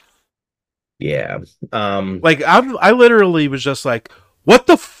 Yeah. Um, Like I literally was just like, "What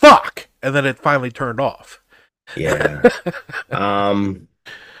the fuck?" And then it finally turned off. yeah. Um,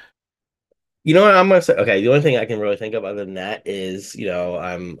 you know what I'm gonna say? Okay, the only thing I can really think of other than that is,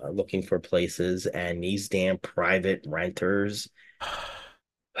 I'm looking for places and these damn private renters.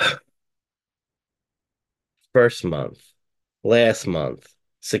 First month, last month,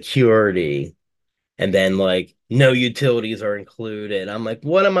 security, and then like no utilities are included. I'm like,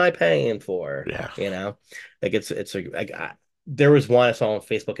 what am I paying for? Yeah, Like there was one I saw on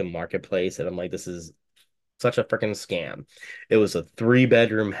Facebook and Marketplace, and I'm like, this is such a freaking scam. It was a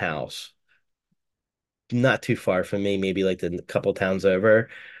 3-bedroom house, not too far from me, maybe like the couple towns over.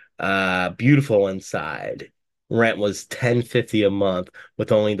 Beautiful inside. rent was $10.50 a month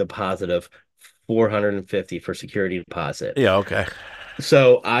with only deposit of 450 for security deposit. Yeah, okay.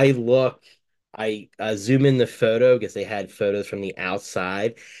 So I zoom in the photo because they had photos from the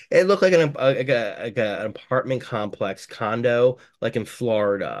outside. It looked like an apartment complex condo, like in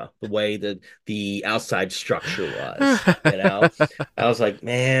Florida, the way the outside structure was. I was like,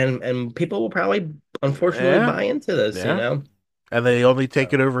 man, and people will probably unfortunately Yeah, buy into this. yeah. And they only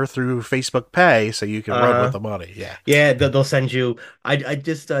take So, it over through Facebook Pay, so you can run with uh-huh. the money. Yeah, Yeah, they'll send you. I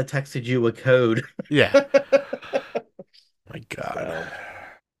just texted you a code. yeah. My God. So,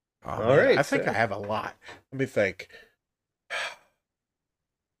 Oh all man, I right, think I sir. have a lot. Let me think.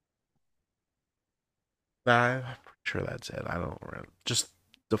 Nah, I'm pretty sure that's it. I don't really, just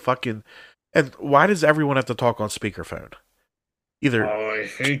the fucking. And why does everyone have to talk on speakerphone? Either Oh, I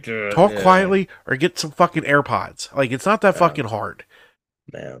hate that. talk Yeah. quietly or get some fucking AirPods. Like it's not that Oh, fucking hard.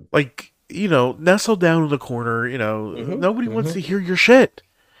 man. Like nestle down in the corner. Nobody wants Hmm. to hear your shit.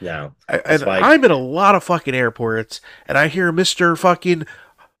 No, And that's why. I'm in a lot of fucking airports, and I hear Mister Fucking.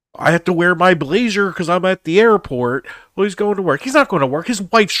 I have to wear my blazer because I'm at the airport. Well, he's going to work. He's not going to work. His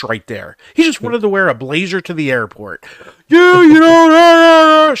wife's right there. He just wanted to wear a blazer to the airport. You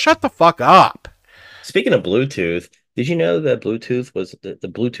know, shut the fuck up. Speaking of Bluetooth, did you know that Bluetooth was the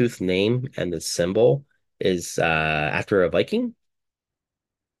Bluetooth name and the symbol is after a Viking?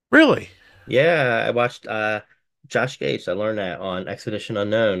 Really? Yeah, I watched Josh Gates. I learned that on Expedition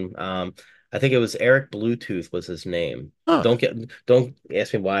Unknown. I think it was Eric Bluetooth was his name. Huh. Don't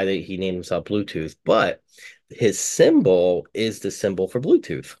ask me why he named himself Bluetooth, but his symbol is the symbol for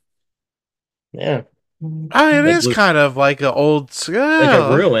Bluetooth. Yeah. It Like is blue, kind of like a old. like a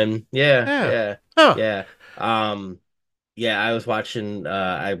Yeah. ruin. Yeah, Yeah. yeah, Huh. yeah. Yeah, I was watching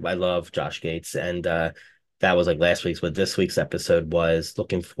I love Josh Gates and that was like last week's, but this week's episode was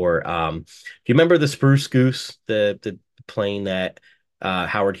looking for do you remember the Spruce Goose, the plane that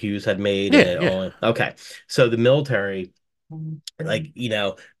Howard Hughes had made and Yeah. it Yeah. all okay. So the military like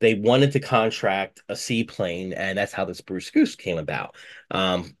they wanted to contract a seaplane and that's how the Spruce Goose came about.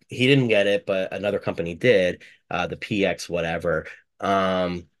 He didn't get it, but another company did, the PX whatever.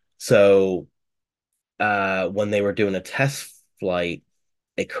 So when they were doing a test flight,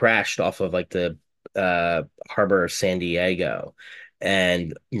 it crashed off of like the harbor of San Diego.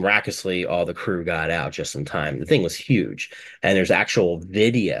 And miraculously, all the crew got out just in time. The thing was huge. And there's actual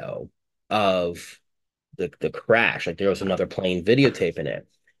video of the crash. Like there was another plane videotaping it.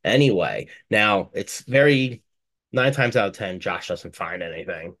 Anyway, now it's very 9 times out of 10, Josh doesn't find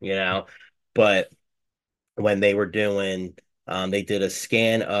anything. But when they were doing, they did a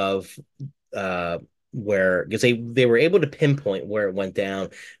scan of uh where because they were able to pinpoint where it went down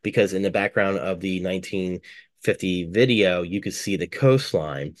because in the background of the 1950 video you could see the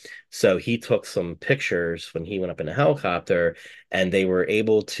coastline. So he took some pictures when he went up in a helicopter and they were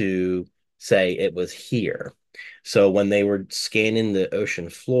able to say it was here. So when they were scanning the ocean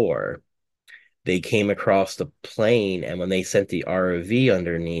floor, they came across the plane and when they sent the ROV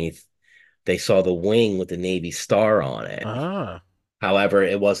underneath, they saw the wing with the Navy star on it. Ah. However,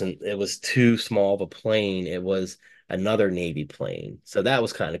 it was too small of a plane. It was another Navy plane. So that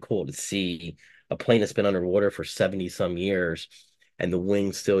was kind of cool to see a plane that's been underwater for 70 some years and the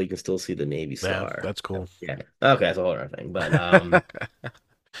wing still, you can still see the Navy Yeah, star. that's cool. Yeah. Okay, that's a whole other thing.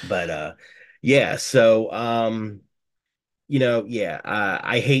 But yeah, so yeah,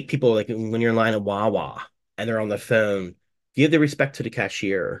 I hate people like when you're in line at Wawa and they're on the phone, give the respect to the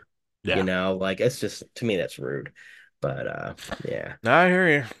cashier. Yeah. Like it's just to me that's rude. But yeah. I hear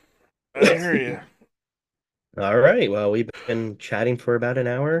you. I hear you. All right. Well, we've been chatting for about an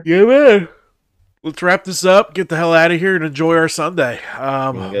hour. Yeah, man. Let's wrap this up, get the hell out of here, and enjoy our Sunday.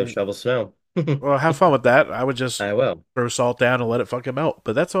 And go shovel snow. Well, have fun with that. I would just I will. throw salt down and let it fucking melt,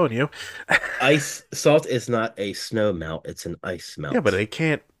 but that's on you. Ice salt is not a snow melt, it's an ice Yeah, but melt. they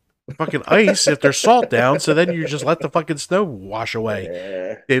can't fucking ice if there's salt down, so then you just let the fucking snow wash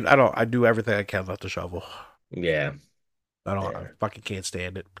away. Dude, I do everything I can let the shovel. Yeah. I fucking can't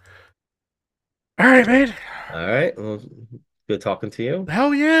stand it. All right, man. All right. Well, good talking to you.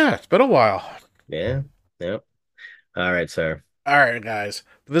 Hell yeah. It's been a while. Yeah. Yep. All right, sir. All right, guys.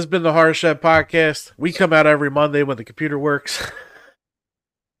 This has been the Horrorshed Podcast. We come out every Monday when the computer works.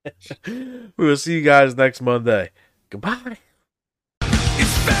 We will see you guys next Monday. Goodbye.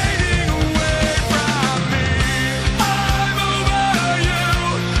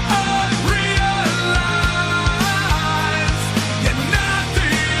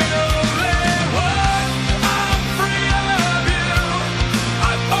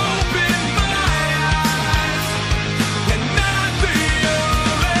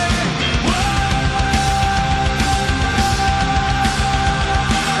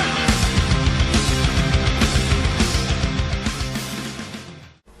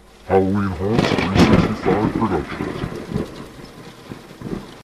 Halloween Haunts 365 Productions.